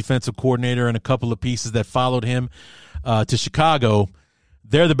 their defensive coordinator, and a couple of pieces that followed him to Chicago.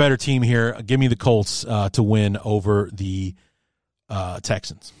 They're the better team here. Give me the Colts to win over the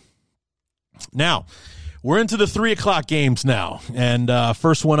Texans. Now, We're into the 3 o'clock games now, and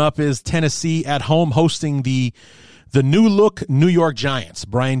first one up is Tennessee at home hosting the new look New York Giants.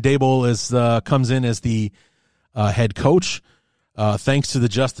 Brian Daboll comes in as the head coach. Thanks to the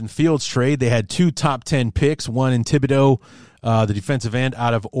Justin Fields trade, they had 2 top 10 picks, one in Thibodeau, the defensive end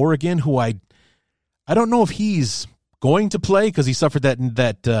out of Oregon, who I don't know if he's going to play because he suffered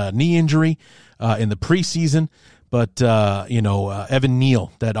that knee injury in the preseason. But, Evan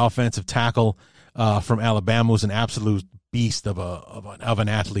Neal, that offensive tackle from Alabama, was an absolute beast of an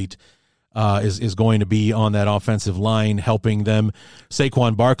athlete, is going to be on that offensive line helping them.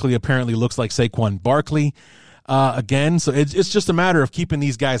 Saquon Barkley apparently looks like Saquon Barkley again. So it's just a matter of keeping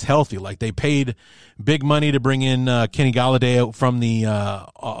these guys healthy. Like, they paid big money to bring in Kenny Golladay from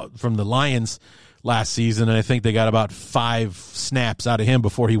the Lions last season, and I think they got about 5 snaps out of him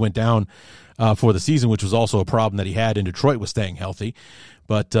before he went down for the season, which was also a problem that he had in Detroit with staying healthy.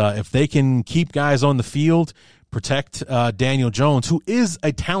 But if they can keep guys on the field, protect Daniel Jones, who is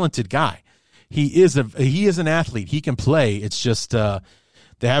a talented guy. He is an athlete. He can play. It's just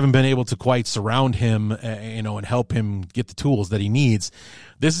they haven't been able to quite surround him, and help him get the tools that he needs.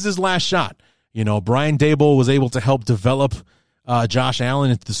 This is his last shot. Brian Daboll was able to help develop Josh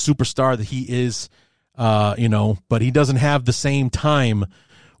Allen into the superstar that he is, but he doesn't have the same time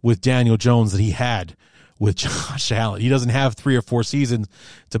with Daniel Jones that he had with Josh Allen. He doesn't have 3 or 4 seasons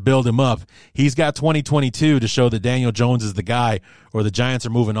to build him up. He's got 2022 to show that Daniel Jones is the guy, or the Giants are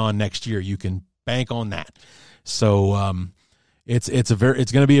moving on next year. You can bank on that. So it's going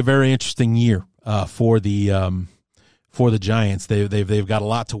to be a very interesting year for the Giants. They've got a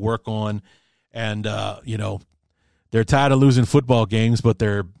lot to work on, and they're tired of losing football games, but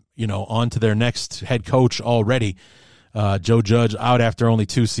they're on to their next head coach already. Joe Judge out after only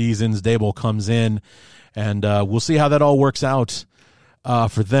 2 seasons. Daboll comes in, and we'll see how that all works out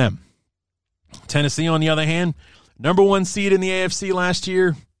for them. Tennessee, on the other hand, number 1 seed in the AFC last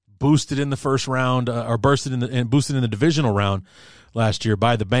year, boosted in the first round, boosted in the divisional round last year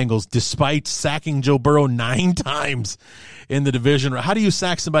by the Bengals, despite sacking Joe Burrow 9 times in the division. How do you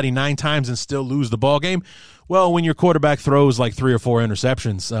sack somebody 9 times and still lose the ball game? Well, when your quarterback throws like 3 or 4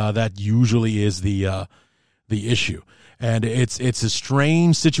 interceptions, that usually is the issue. And it's a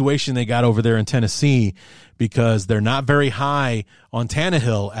strange situation they got over there in Tennessee, because they're not very high on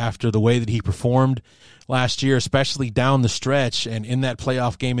Tannehill after the way that he performed last year, especially down the stretch and in that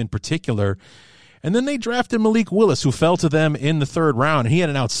playoff game in particular. And then they drafted Malik Willis, who fell to them in the 3rd round. And he had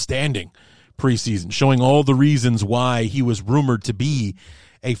an outstanding preseason, showing all the reasons why he was rumored to be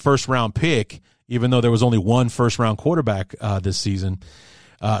a first-round pick, even though there was only 1 first-round quarterback this season.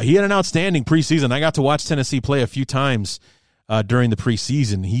 He had an outstanding preseason. I got to watch Tennessee play a few times during the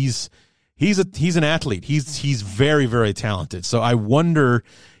preseason. He's an athlete. He's very, very talented. So I wonder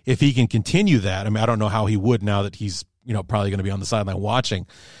if he can continue that. I mean, I don't know how he would now that he's probably going to be on the sideline watching.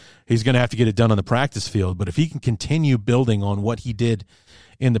 He's going to have to get it done on the practice field. But if he can continue building on what he did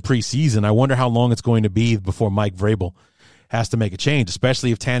in the preseason, I wonder how long it's going to be before Mike Vrabel has to make a change,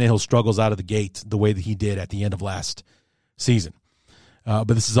 especially if Tannehill struggles out of the gate the way that he did at the end of last season. But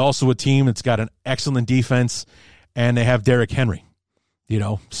this is also a team that's got an excellent defense, and they have Derrick Henry,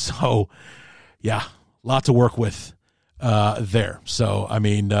 So, yeah, a lot to work with there. So, I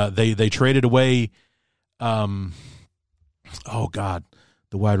mean, they traded away, the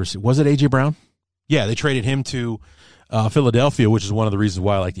wide receiver. Was it A.J. Brown? Yeah, they traded him to Philadelphia, which is one of the reasons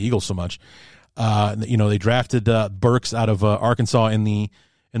why I like the Eagles so much. They drafted Burks out of Arkansas in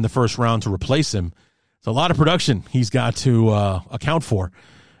the first round to replace him. It's a lot of production he's got to account for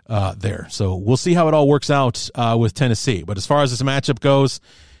there. So we'll see how it all works out with Tennessee. But as far as this matchup goes,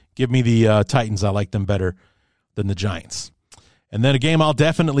 give me the Titans. I like them better than the Giants. And then a game I'll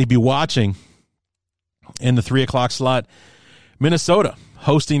definitely be watching in the 3 o'clock slot, Minnesota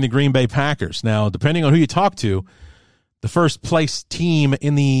hosting the Green Bay Packers. Now, depending on who you talk to, the first place team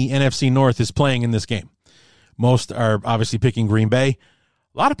in the NFC North is playing in this game. Most are obviously picking Green Bay.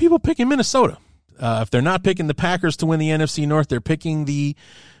 A lot of people picking Minnesota. If they're not picking the Packers to win the NFC North, they're picking the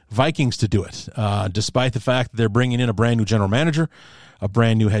Vikings to do it, despite the fact that they're bringing in a brand-new general manager, a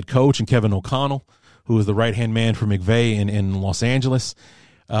brand-new head coach, and Kevin O'Connell, who is the right-hand man for McVay in Los Angeles,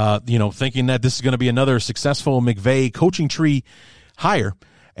 thinking that this is going to be another successful McVay coaching tree hire,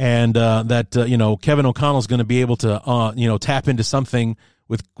 and that Kevin O'Connell is going to be able to tap into something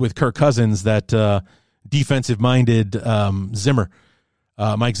with Kirk Cousins that defensive-minded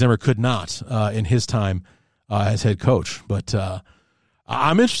Mike Zimmer could not in his time as head coach. But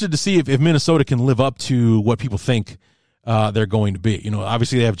I'm interested to see if Minnesota can live up to what people think they're going to be.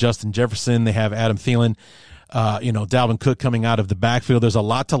 Obviously they have Justin Jefferson, they have Adam Thielen, Dalvin Cook coming out of the backfield. There's a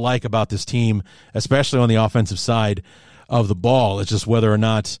lot to like about this team, especially on the offensive side of the ball. It's just whether or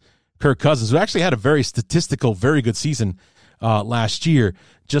not Kirk Cousins, who actually had a very good season last year,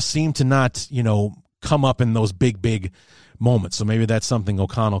 just seemed to not, come up in those big moments. So maybe that's something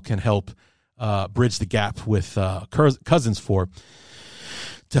O'Connell can help bridge the gap with Cousins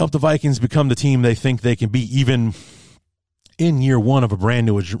to help the Vikings become the team they think they can be, even in year one of a brand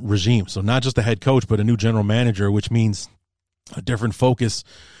new regime. So not just a head coach, but a new general manager, which means a different focus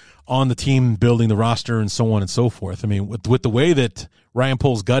on the team, building the roster, and so on and so forth. I mean, with the way that Ryan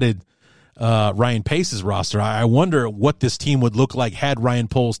Poles gutted Ryan Pace's roster, I wonder what this team would look like had Ryan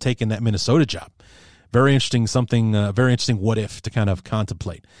Poles taken that Minnesota job. Very interesting, very interesting what if to kind of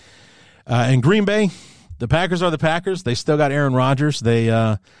contemplate. In Green Bay, the Packers are the Packers. They still got Aaron Rodgers.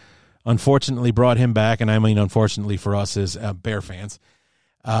 They unfortunately brought him back, and I mean unfortunately for us as Bear fans.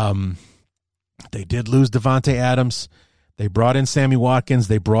 They did lose Devontae Adams. They brought in Sammy Watkins.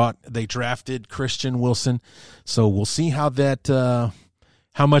 They drafted Christian Wilson. So we'll see how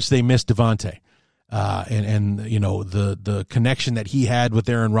much they missed Devontae, and the connection that he had with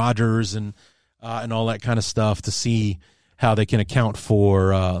Aaron Rodgers and all that kind of stuff, to see how they can account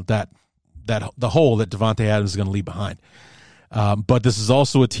for the hole that Devontae Adams is going to leave behind. But this is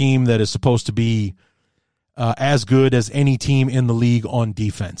also a team that is supposed to be as good as any team in the league on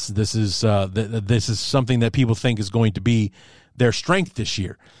defense. This is something that people think is going to be their strength this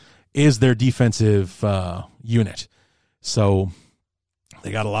year, is their defensive unit. So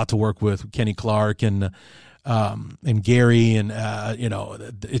they got a lot to work with Kenny Clark and Gary, and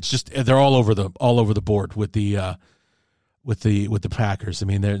it's just they're all over the board with the Packers. I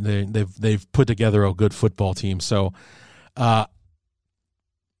mean, they've put together a good football team. So, with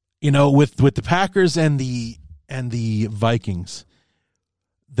the Packers and the Vikings,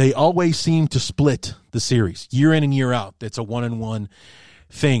 they always seem to split the series year in and year out. It's a 1-1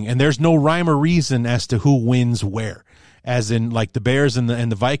 thing, and there's no rhyme or reason as to who wins where. As in, like the Bears and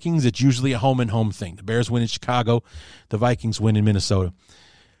the Vikings, it's usually a home and home thing. The Bears win in Chicago, the Vikings win in Minnesota.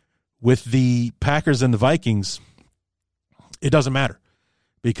 With the Packers and the Vikings, it doesn't matter,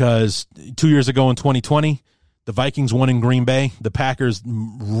 because 2 years ago in 2020, the Vikings won in Green Bay. The Packers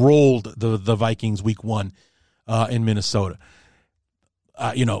rolled the Vikings week 1 in Minnesota.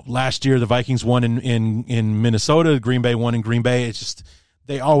 Last year the Vikings won in Minnesota. Green Bay won in Green Bay. It's just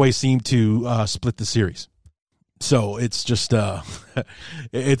they always seem to split the series. So it's just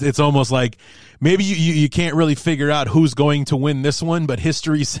it's almost like maybe you can't really figure out who's going to win this one, but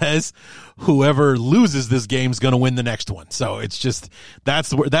history says whoever loses this game is going to win the next one. So it's just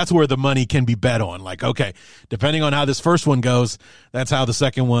that's where the money can be bet on. Like, okay, depending on how this first one goes, that's how the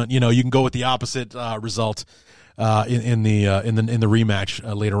second one. You can go with the opposite result in the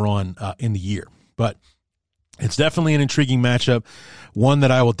rematch later on in the year. But it's definitely an intriguing matchup, one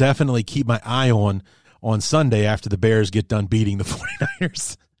that I will definitely keep my eye on Sunday after the Bears get done beating the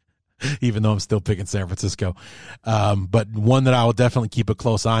 49ers, even though I'm still picking San Francisco. But one that I will definitely keep a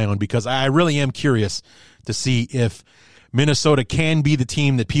close eye on, because I really am curious to see if Minnesota can be the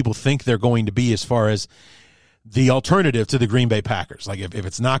team that people think they're going to be as far as the alternative to the Green Bay Packers. Like if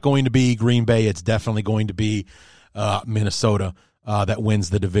it's not going to be Green Bay, it's definitely going to be Minnesota that wins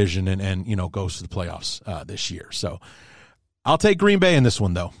the division and goes to the playoffs this year. So I'll take Green Bay in this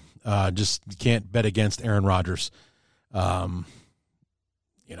one, though. Just can't bet against Aaron Rodgers, because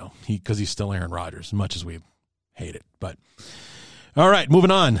he's still Aaron Rodgers, as much as we hate it. But all right,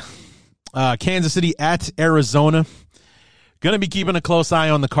 moving on. Kansas City at Arizona. Going to be keeping a close eye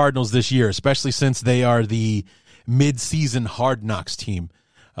on the Cardinals this year, especially since they are the mid-season Hard Knocks team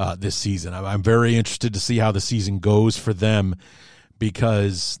this season. I'm very interested to see how the season goes for them,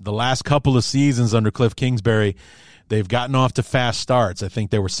 because the last couple of seasons under Cliff Kingsbury, they've gotten off to fast starts. I think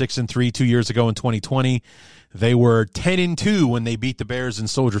they were 6-3 2 years ago in 2020. They were 10-2 when they beat the Bears in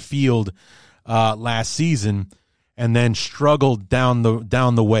Soldier Field last season, and then struggled down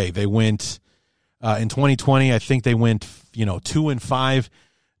the way. They went in 2020. I think they went 2-5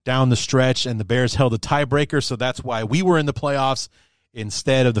 down the stretch, and the Bears held a tiebreaker. So that's why we were in the playoffs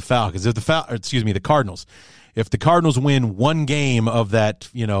instead of the Falcons. The Cardinals. If the Cardinals win one game of that,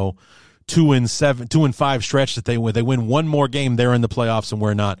 2-5 stretch that they win one more game, they're in the playoffs and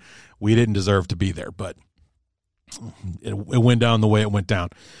we're not. We didn't deserve to be there, but it went down the way it went down.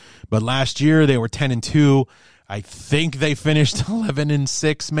 But last year they were 10-2. I think they finished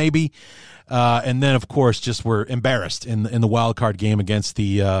 11-6 maybe. And then of course just were embarrassed in the wild card game against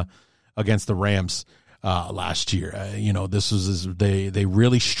the Rams last year. This was they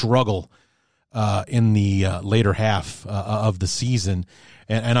really struggle in the later half of the season.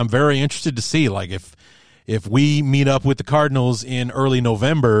 And I'm very interested to see, like, if we meet up with the Cardinals in early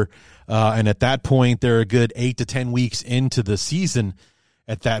November, and at that point they're a good 8 to 10 weeks into the season,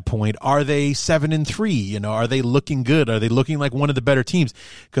 at that point, are they 7-3? Are they looking good? Are they looking like one of the better teams?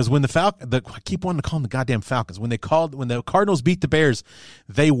 Because when I keep wanting to call them the goddamn Falcons. When the Cardinals beat the Bears,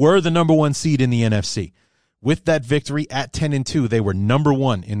 they were the number 1 seed in the NFC. With that victory at 10-2, they were number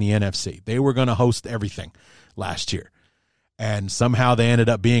 1 in the NFC. They were going to host everything last year. And somehow they ended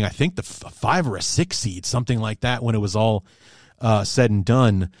up being, I think, the 5 or a 6 seed, something like that, when it was all said and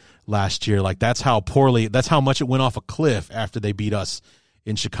done last year. Like, that's how much it went off a cliff after they beat us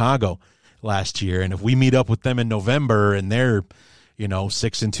in Chicago last year. And if we meet up with them in November and they're,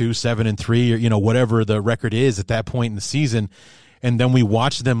 6-2, 7-3, or, whatever the record is at that point in the season, and then we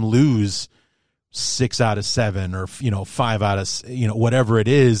watch them lose 6 out of 7 or, 5 out of, whatever it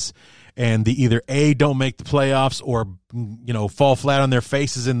is, and they either A, don't make the playoffs, or, fall flat on their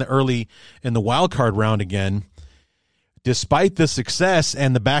faces in the wild card round again, despite the success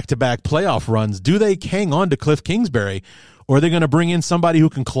and the back-to-back playoff runs, do they hang on to Cliff Kingsbury, or are they going to bring in somebody who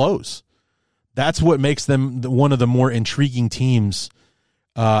can close? That's what makes them one of the more intriguing teams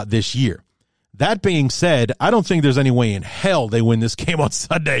this year. That being said, I don't think there's any way in hell they win this game on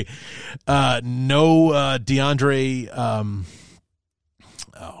Sunday.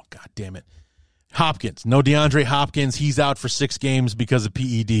 Hopkins. No DeAndre Hopkins. He's out for 6 games because of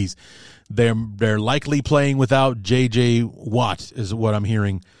PEDs. They're likely playing without J.J. Watt, is what I'm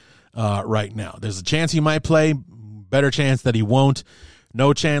hearing right now. There's a chance he might play. Better chance that he won't.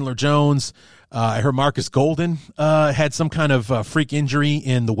 No Chandler Jones. I heard Marcus Golden had some kind of freak injury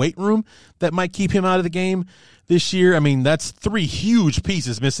in the weight room that might keep him out of the game this year. I mean, that's 3 huge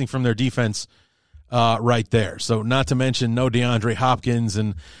pieces missing from their defense right there. So not to mention no DeAndre Hopkins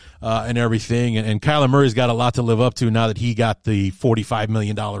and everything. And Kyler Murray's got a lot to live up to now that he got the $45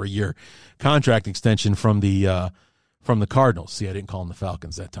 million a year contract extension from the Cardinals. See, I didn't call them the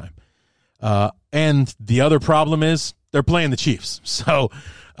Falcons that time. And the other problem is they're playing the Chiefs. So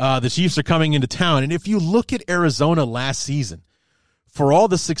the Chiefs are coming into town. And if you look at Arizona last season, for all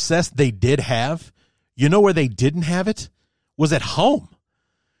the success they did have, where they didn't have it was at home.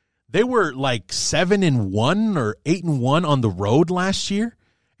 They were like 7-1 or 8-1 on the road last year.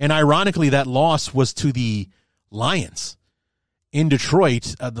 And ironically, that loss was to the Lions in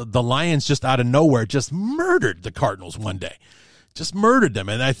Detroit. The Lions just out of nowhere just murdered the Cardinals one day. Just murdered them.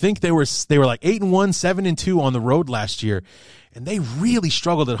 And I think they were like 8-1, 7-2 on the road last year. And they really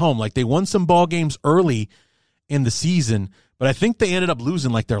struggled at home. Like, they won some ball games early in the season, but I think they ended up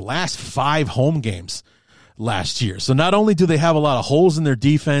losing like their last 5 home games last year. So not only do they have a lot of holes in their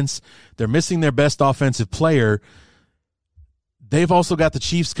defense, they're missing their best offensive player, they've also got the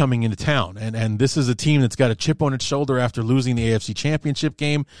Chiefs coming into town. And this is a team that's got a chip on its shoulder after losing the AFC Championship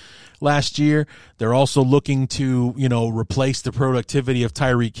game last year. They're also looking to, replace the productivity of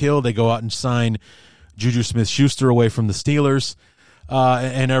Tyreek Hill. They go out and sign Juju Smith-Schuster away from the Steelers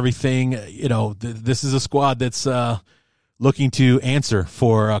and everything. This is a squad that's looking to answer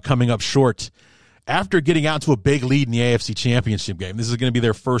for coming up short after getting out to a big lead in the AFC Championship game. This is going to be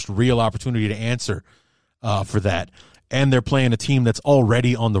their first real opportunity to answer for that. And they're playing a team that's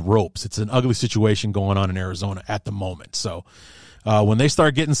already on the ropes. It's an ugly situation going on in Arizona at the moment. So when they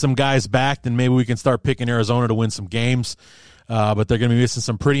start getting some guys back, then maybe we can start picking Arizona to win some games. But they're going to be missing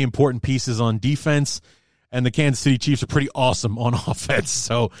some pretty important pieces on defense. And the Kansas City Chiefs are pretty awesome on offense.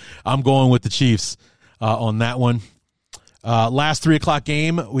 So I'm going with the Chiefs on that one. Last 3 o'clock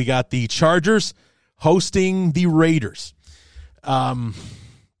game, we got the Chargers hosting the Raiders.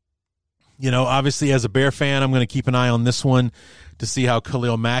 Obviously as a Bear fan, I'm going to keep an eye on this one to see how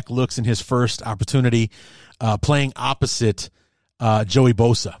Khalil Mack looks in his first opportunity playing opposite Joey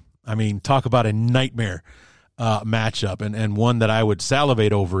Bosa. I mean, talk about a nightmare matchup and one that I would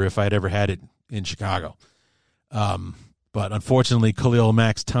salivate over if I'd ever had it in Chicago. But unfortunately, Khalil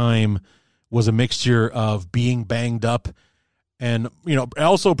Mack's time was a mixture of being banged up and,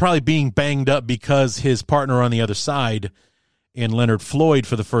 also probably being banged up because his partner on the other side in Leonard Floyd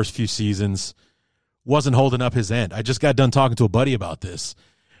for the first few seasons wasn't holding up his end. I just got done talking to a buddy about this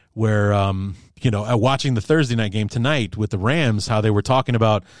where, watching the Thursday night game tonight with the Rams, how they were talking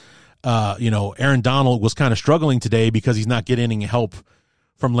about, Aaron Donald was kind of struggling today because he's not getting any help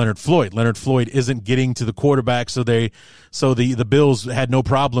from Leonard Floyd. Leonard Floyd isn't getting to the quarterback, so the Bills had no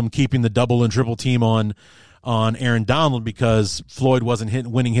problem keeping the double and triple team on Aaron Donald because Floyd wasn't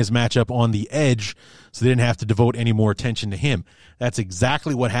winning his matchup on the edge, so they didn't have to devote any more attention to him. That's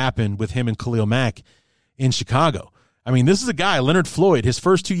exactly what happened with him and Khalil Mack in Chicago. I mean, this is a guy, Leonard Floyd, his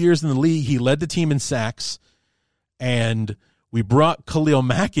first 2 years in the league, he led the team in sacks, and we brought Khalil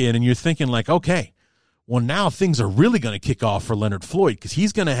Mack in, and you're thinking like, okay, Well, now things are really going to kick off for Leonard Floyd because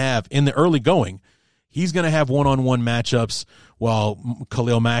he's going to have, in the early going, he's going to have one-on-one matchups while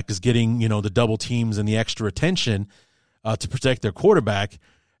Khalil Mack is getting, the double teams and the extra attention to protect their quarterback.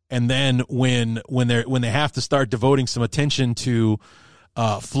 And then when they have to start devoting some attention to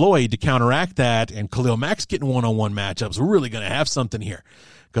Floyd to counteract that, and Khalil Mack's getting one-on-one matchups, we're really going to have something here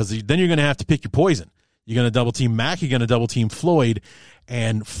because then you're going to have to pick your poison. You're going to double team Mack, you're going to double team Floyd,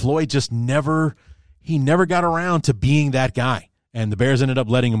 and Floyd just never got around to being that guy. And the Bears ended up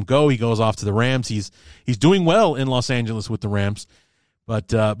letting him go. He goes off to the Rams. He's doing well in Los Angeles with the Rams. But,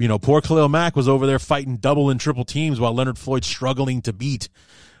 poor Khalil Mack was over there fighting double and triple teams while Leonard Floyd's struggling to beat,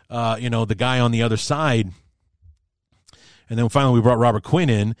 the guy on the other side. And then finally we brought Robert Quinn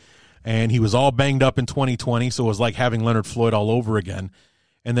in, and he was all banged up in 2020, so it was like having Leonard Floyd all over again.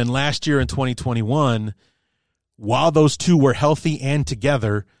 And then last year in 2021, while those two were healthy and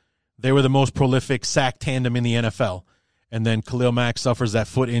together, they were the most prolific sack tandem in the NFL. And then Khalil Mack suffers that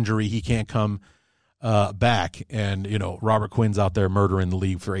foot injury. He can't come back. And, Robert Quinn's out there murdering the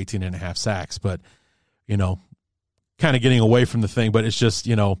league for 18.5 sacks. But, kind of getting away from the thing. But it's just,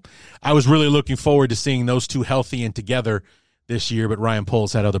 I was really looking forward to seeing those two healthy and together this year. But Ryan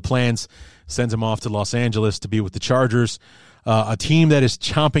Poles had other plans, sends him off to Los Angeles to be with the Chargers, a team that is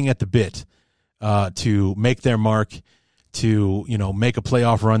chomping at the bit to make their mark, to, make a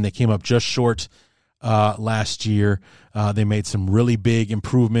playoff run. They came up just short last year. They made some really big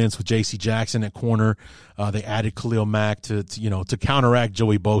improvements with J.C. Jackson at corner. They added Khalil Mack to counteract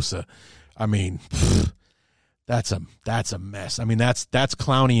Joey Bosa. I mean, that's a mess. I mean, that's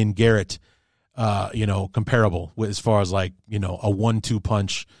Clowney and Garrett, comparable with, as far as like, a 1-2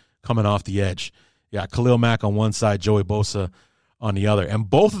 punch coming off the edge. Yeah, Khalil Mack on one side, Joey Bosa on the other. And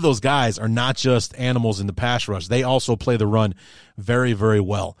both of those guys are not just animals in the pass rush. They also play the run very, very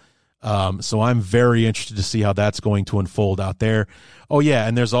well. So I'm very interested to see how that's going to unfold out there. Oh, yeah,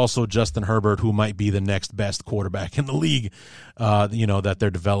 and there's also Justin Herbert, who might be the next best quarterback in the league, that they're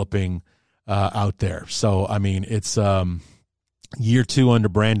developing out there. So, I mean, it's year 2 under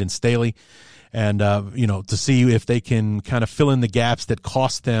Brandon Staley. And, to see if they can kind of fill in the gaps that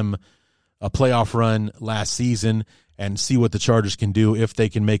cost them a playoff run last season and see what the Chargers can do if they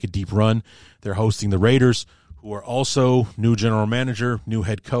can make a deep run. They're hosting the Raiders, who are also new general manager, new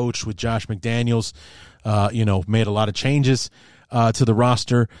head coach with Josh McDaniels, made a lot of changes to the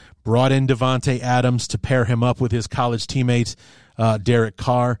roster, brought in Devontae Adams to pair him up with his college teammate, Derek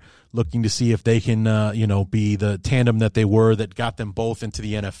Carr, looking to see if they can, be the tandem that they were that got them both into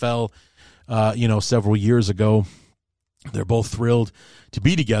the NFL, several years ago. They're both thrilled to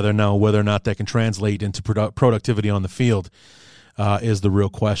be together now. Whether or not that can translate into productivity on the field is the real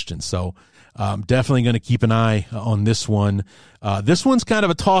question. So definitely going to keep an eye on this one. This one's kind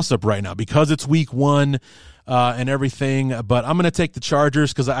of a toss-up right now because it's week 1 and everything. But I'm going to take the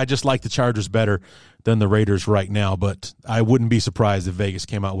Chargers because I just like the Chargers better than the Raiders right now. But I wouldn't be surprised if Vegas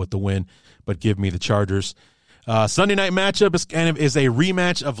came out with the win, but give me the Chargers. Sunday night matchup is a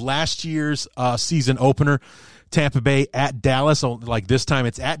rematch of last year's season opener. Tampa Bay at Dallas. So, like this time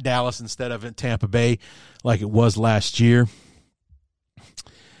it's at Dallas instead of in Tampa Bay like it was last year.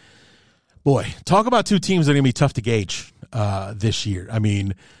 Boy, talk about two teams that are going to be tough to gauge this year. I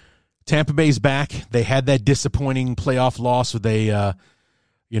mean, Tampa Bay's back. They had that disappointing playoff loss where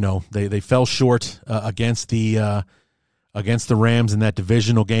they fell short against the Rams in that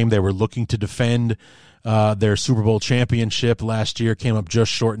divisional game. They were looking to defend their Super Bowl championship last year, came up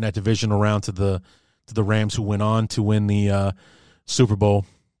just short in that divisional round to the Rams, who went on to win the Super Bowl.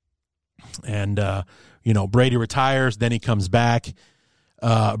 And Brady retires, then he comes back.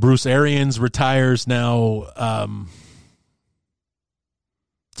 Bruce Arians retires now.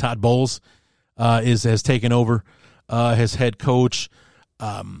 Todd Bowles has taken over as head coach.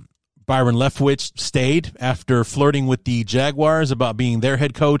 Byron Leftwich stayed after flirting with the Jaguars about being their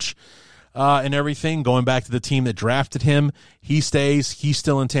head coach and everything, going back to the team that drafted him. He stays. He's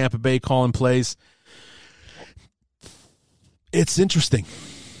still in Tampa Bay calling plays. It's interesting.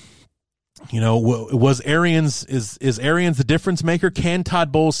 Was Arians is Arians the difference maker? Can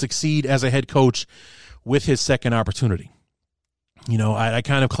Todd Bowles succeed as a head coach with his second opportunity? I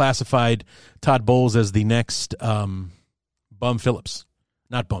kind of classified Todd Bowles as the next Wade Phillips.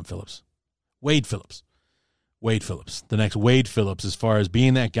 The next Wade Phillips, as far as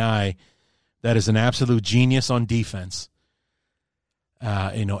being that guy that is an absolute genius on defense,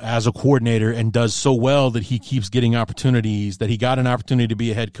 as a coordinator, and does so well that he keeps getting opportunities, that he got an opportunity to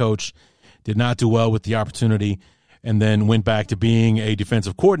be a head coach, did not do well with the opportunity, and then went back to being a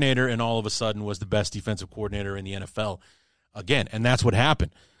defensive coordinator, and all of a sudden was the best defensive coordinator in the NFL again. And that's what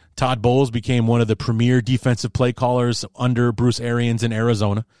happened. Todd Bowles became one of the premier defensive play callers under Bruce Arians in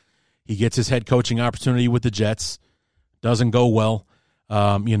Arizona. He gets his head coaching opportunity with the Jets. Doesn't go well,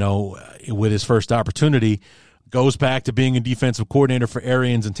 with his first opportunity. Goes back to being a defensive coordinator for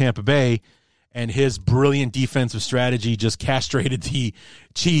Arians in Tampa Bay, and his brilliant defensive strategy just castrated the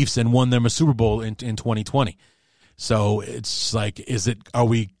Chiefs and won them a Super Bowl in 2020. So it's like, are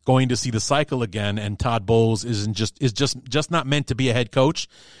we going to see the cycle again? And Todd Bowles is just not meant to be a head coach,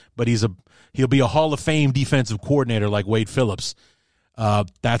 but he'll be a Hall of Fame defensive coordinator like Wade Phillips.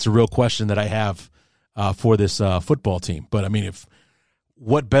 That's a real question that I have for this football team. But I mean,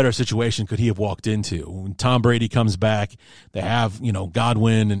 what better situation could he have walked into? When Tom Brady comes back, they have,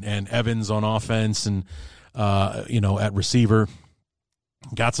 Godwin and Evans on offense and, at receiver.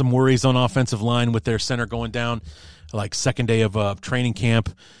 Got some worries on offensive line with their center going down like second day of training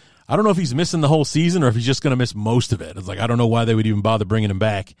camp. I don't know if he's missing the whole season or if he's just going to miss most of it. It's like, I don't know why they would even bother bringing him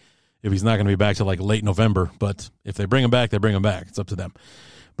back if he's not going to be back till like late November. But if they bring him back, they bring him back. It's up to them.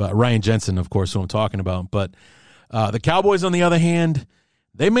 But Ryan Jensen, of course, who I'm talking about. But the Cowboys, on the other hand,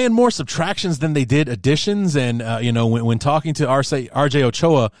 they made more subtractions than they did additions. And, when talking to RJ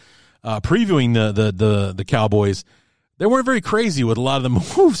Ochoa, previewing the Cowboys, they weren't very crazy with a lot of the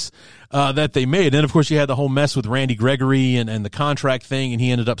moves that they made. And, of course, you had the whole mess with Randy Gregory and the contract thing, and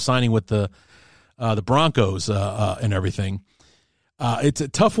he ended up signing with the Broncos and everything. It's a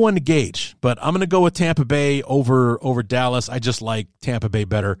tough one to gauge, but I'm going to go with Tampa Bay over Dallas. I just like Tampa Bay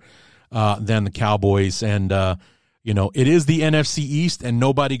better than the Cowboys. And, it is the NFC East, and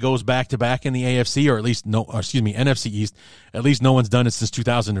nobody goes back-to-back in the AFC, or at least NFC East. At least no one's done it since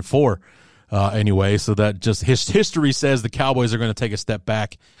 2004 anyway. So that just history says the Cowboys are going to take a step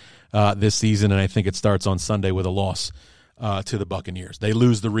back this season, and I think it starts on Sunday with a loss to the Buccaneers. They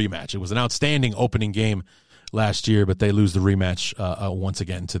lose the rematch. It was an outstanding opening game last year, but they lose the rematch once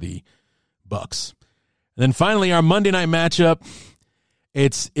again to the Bucs. And then finally, our Monday night matchup.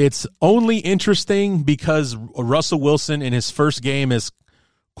 It's only interesting because Russell Wilson in his first game as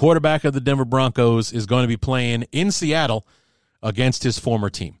quarterback of the Denver Broncos is going to be playing in Seattle against his former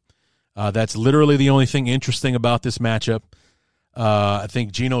team. That's literally the only thing interesting about this matchup. I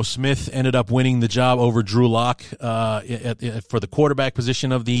think Geno Smith ended up winning the job over Drew Lock for the quarterback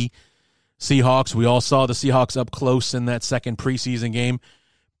position of the Seahawks. We all saw the Seahawks up close in that second preseason game.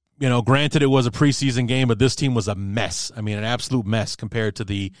 Granted it was a preseason game, but this team was a mess. I mean, an absolute mess compared to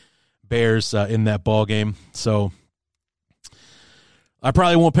the Bears in that ball game. So I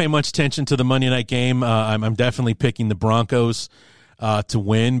probably won't pay much attention to the Monday night game. I'm definitely picking the Broncos to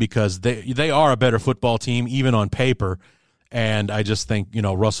win because they are a better football team, even on paper. And I just think,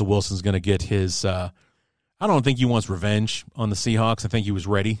 Russell Wilson's going to get his I don't think he wants revenge on the Seahawks. I think he was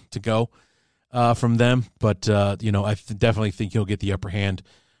ready to go from them. But, I definitely think he'll get the upper hand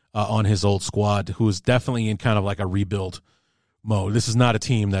on his old squad, who is definitely in kind of like a rebuild mode. This is not a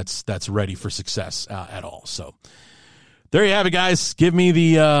team that's ready for success at all. So there you have it, guys. Give me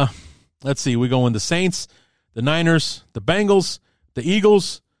the, let's see, we go in the Saints, the Niners, the Bengals, the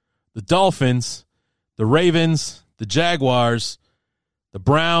Eagles, the Dolphins, the Ravens, the Jaguars, the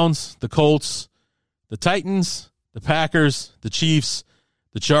Browns, the Colts, the Titans, the Packers, the Chiefs,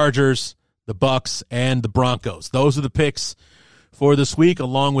 the Chargers, the Bucs, and the Broncos. Those are the picks for this week,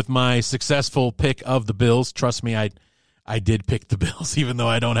 along with my successful pick of the Bills. Trust me, I did pick the Bills, even though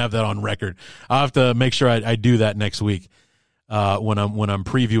I don't have that on record. I'll have to make sure I do that next week when I'm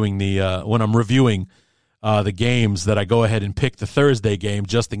previewing when I'm reviewing the games, that I go ahead and pick the Thursday game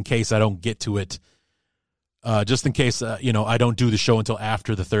just in case I don't get to it. Just in case I don't do the show until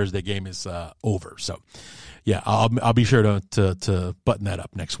after the Thursday game is over. So yeah, I'll be sure to button that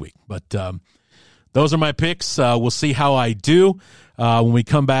up next week. But those are my picks. We'll see how I do when we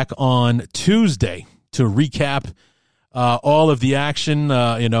come back on Tuesday to recap all of the action,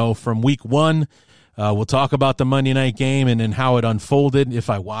 from week one. We'll talk about the Monday night game and how it unfolded. If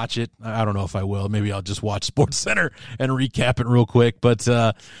I watch it, I don't know if I will. Maybe I'll just watch SportsCenter and recap it real quick. But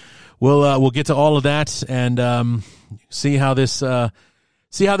we'll get to all of that and see how this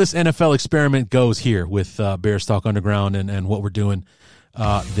NFL experiment goes here with Bears Talk Underground and what we're doing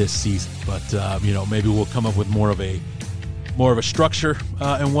this season. But maybe we'll come up with more of a structure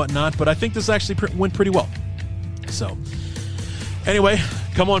and whatnot. But I think this actually went pretty well. So anyway,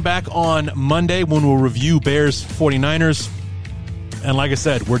 come on back on Monday when we'll review Bears 49ers. And like I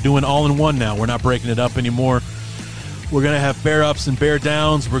said, we're doing all in one now. We're not breaking it up anymore. We're going to have bear ups and bear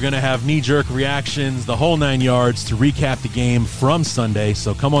downs. We're going to have knee-jerk reactions, the whole 9 yards to recap the game from Sunday.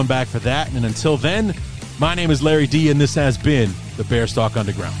 So come on back for that. And until then, my name is Larry D, and this has been the Bears Talk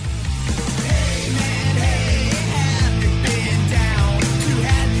Underground. Hey, man, hey, have you been down to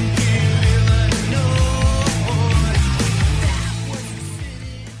Hatton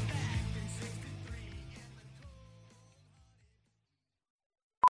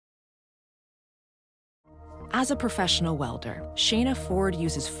As a professional welder, Shayna Ford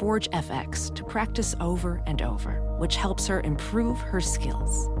uses Forge FX to practice over and over, which helps her improve her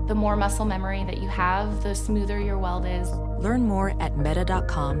skills. The more muscle memory that you have, the smoother your weld is. Learn more at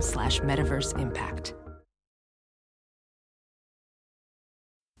meta.com/metaverseimpact.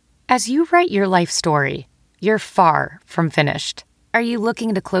 As you write your life story, you're far from finished. Are you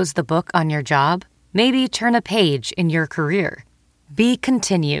looking to close the book on your job? Maybe turn a page in your career? Be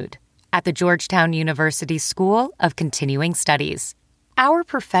continued at the Georgetown University School of Continuing Studies. Our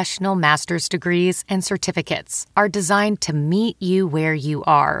professional master's degrees and certificates are designed to meet you where you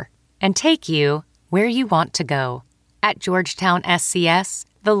are and take you where you want to go. At Georgetown SCS,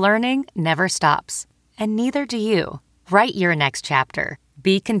 the learning never stops, and neither do you. Write your next chapter.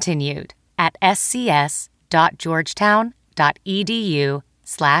 Be continued at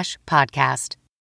scs.georgetown.edu/podcast.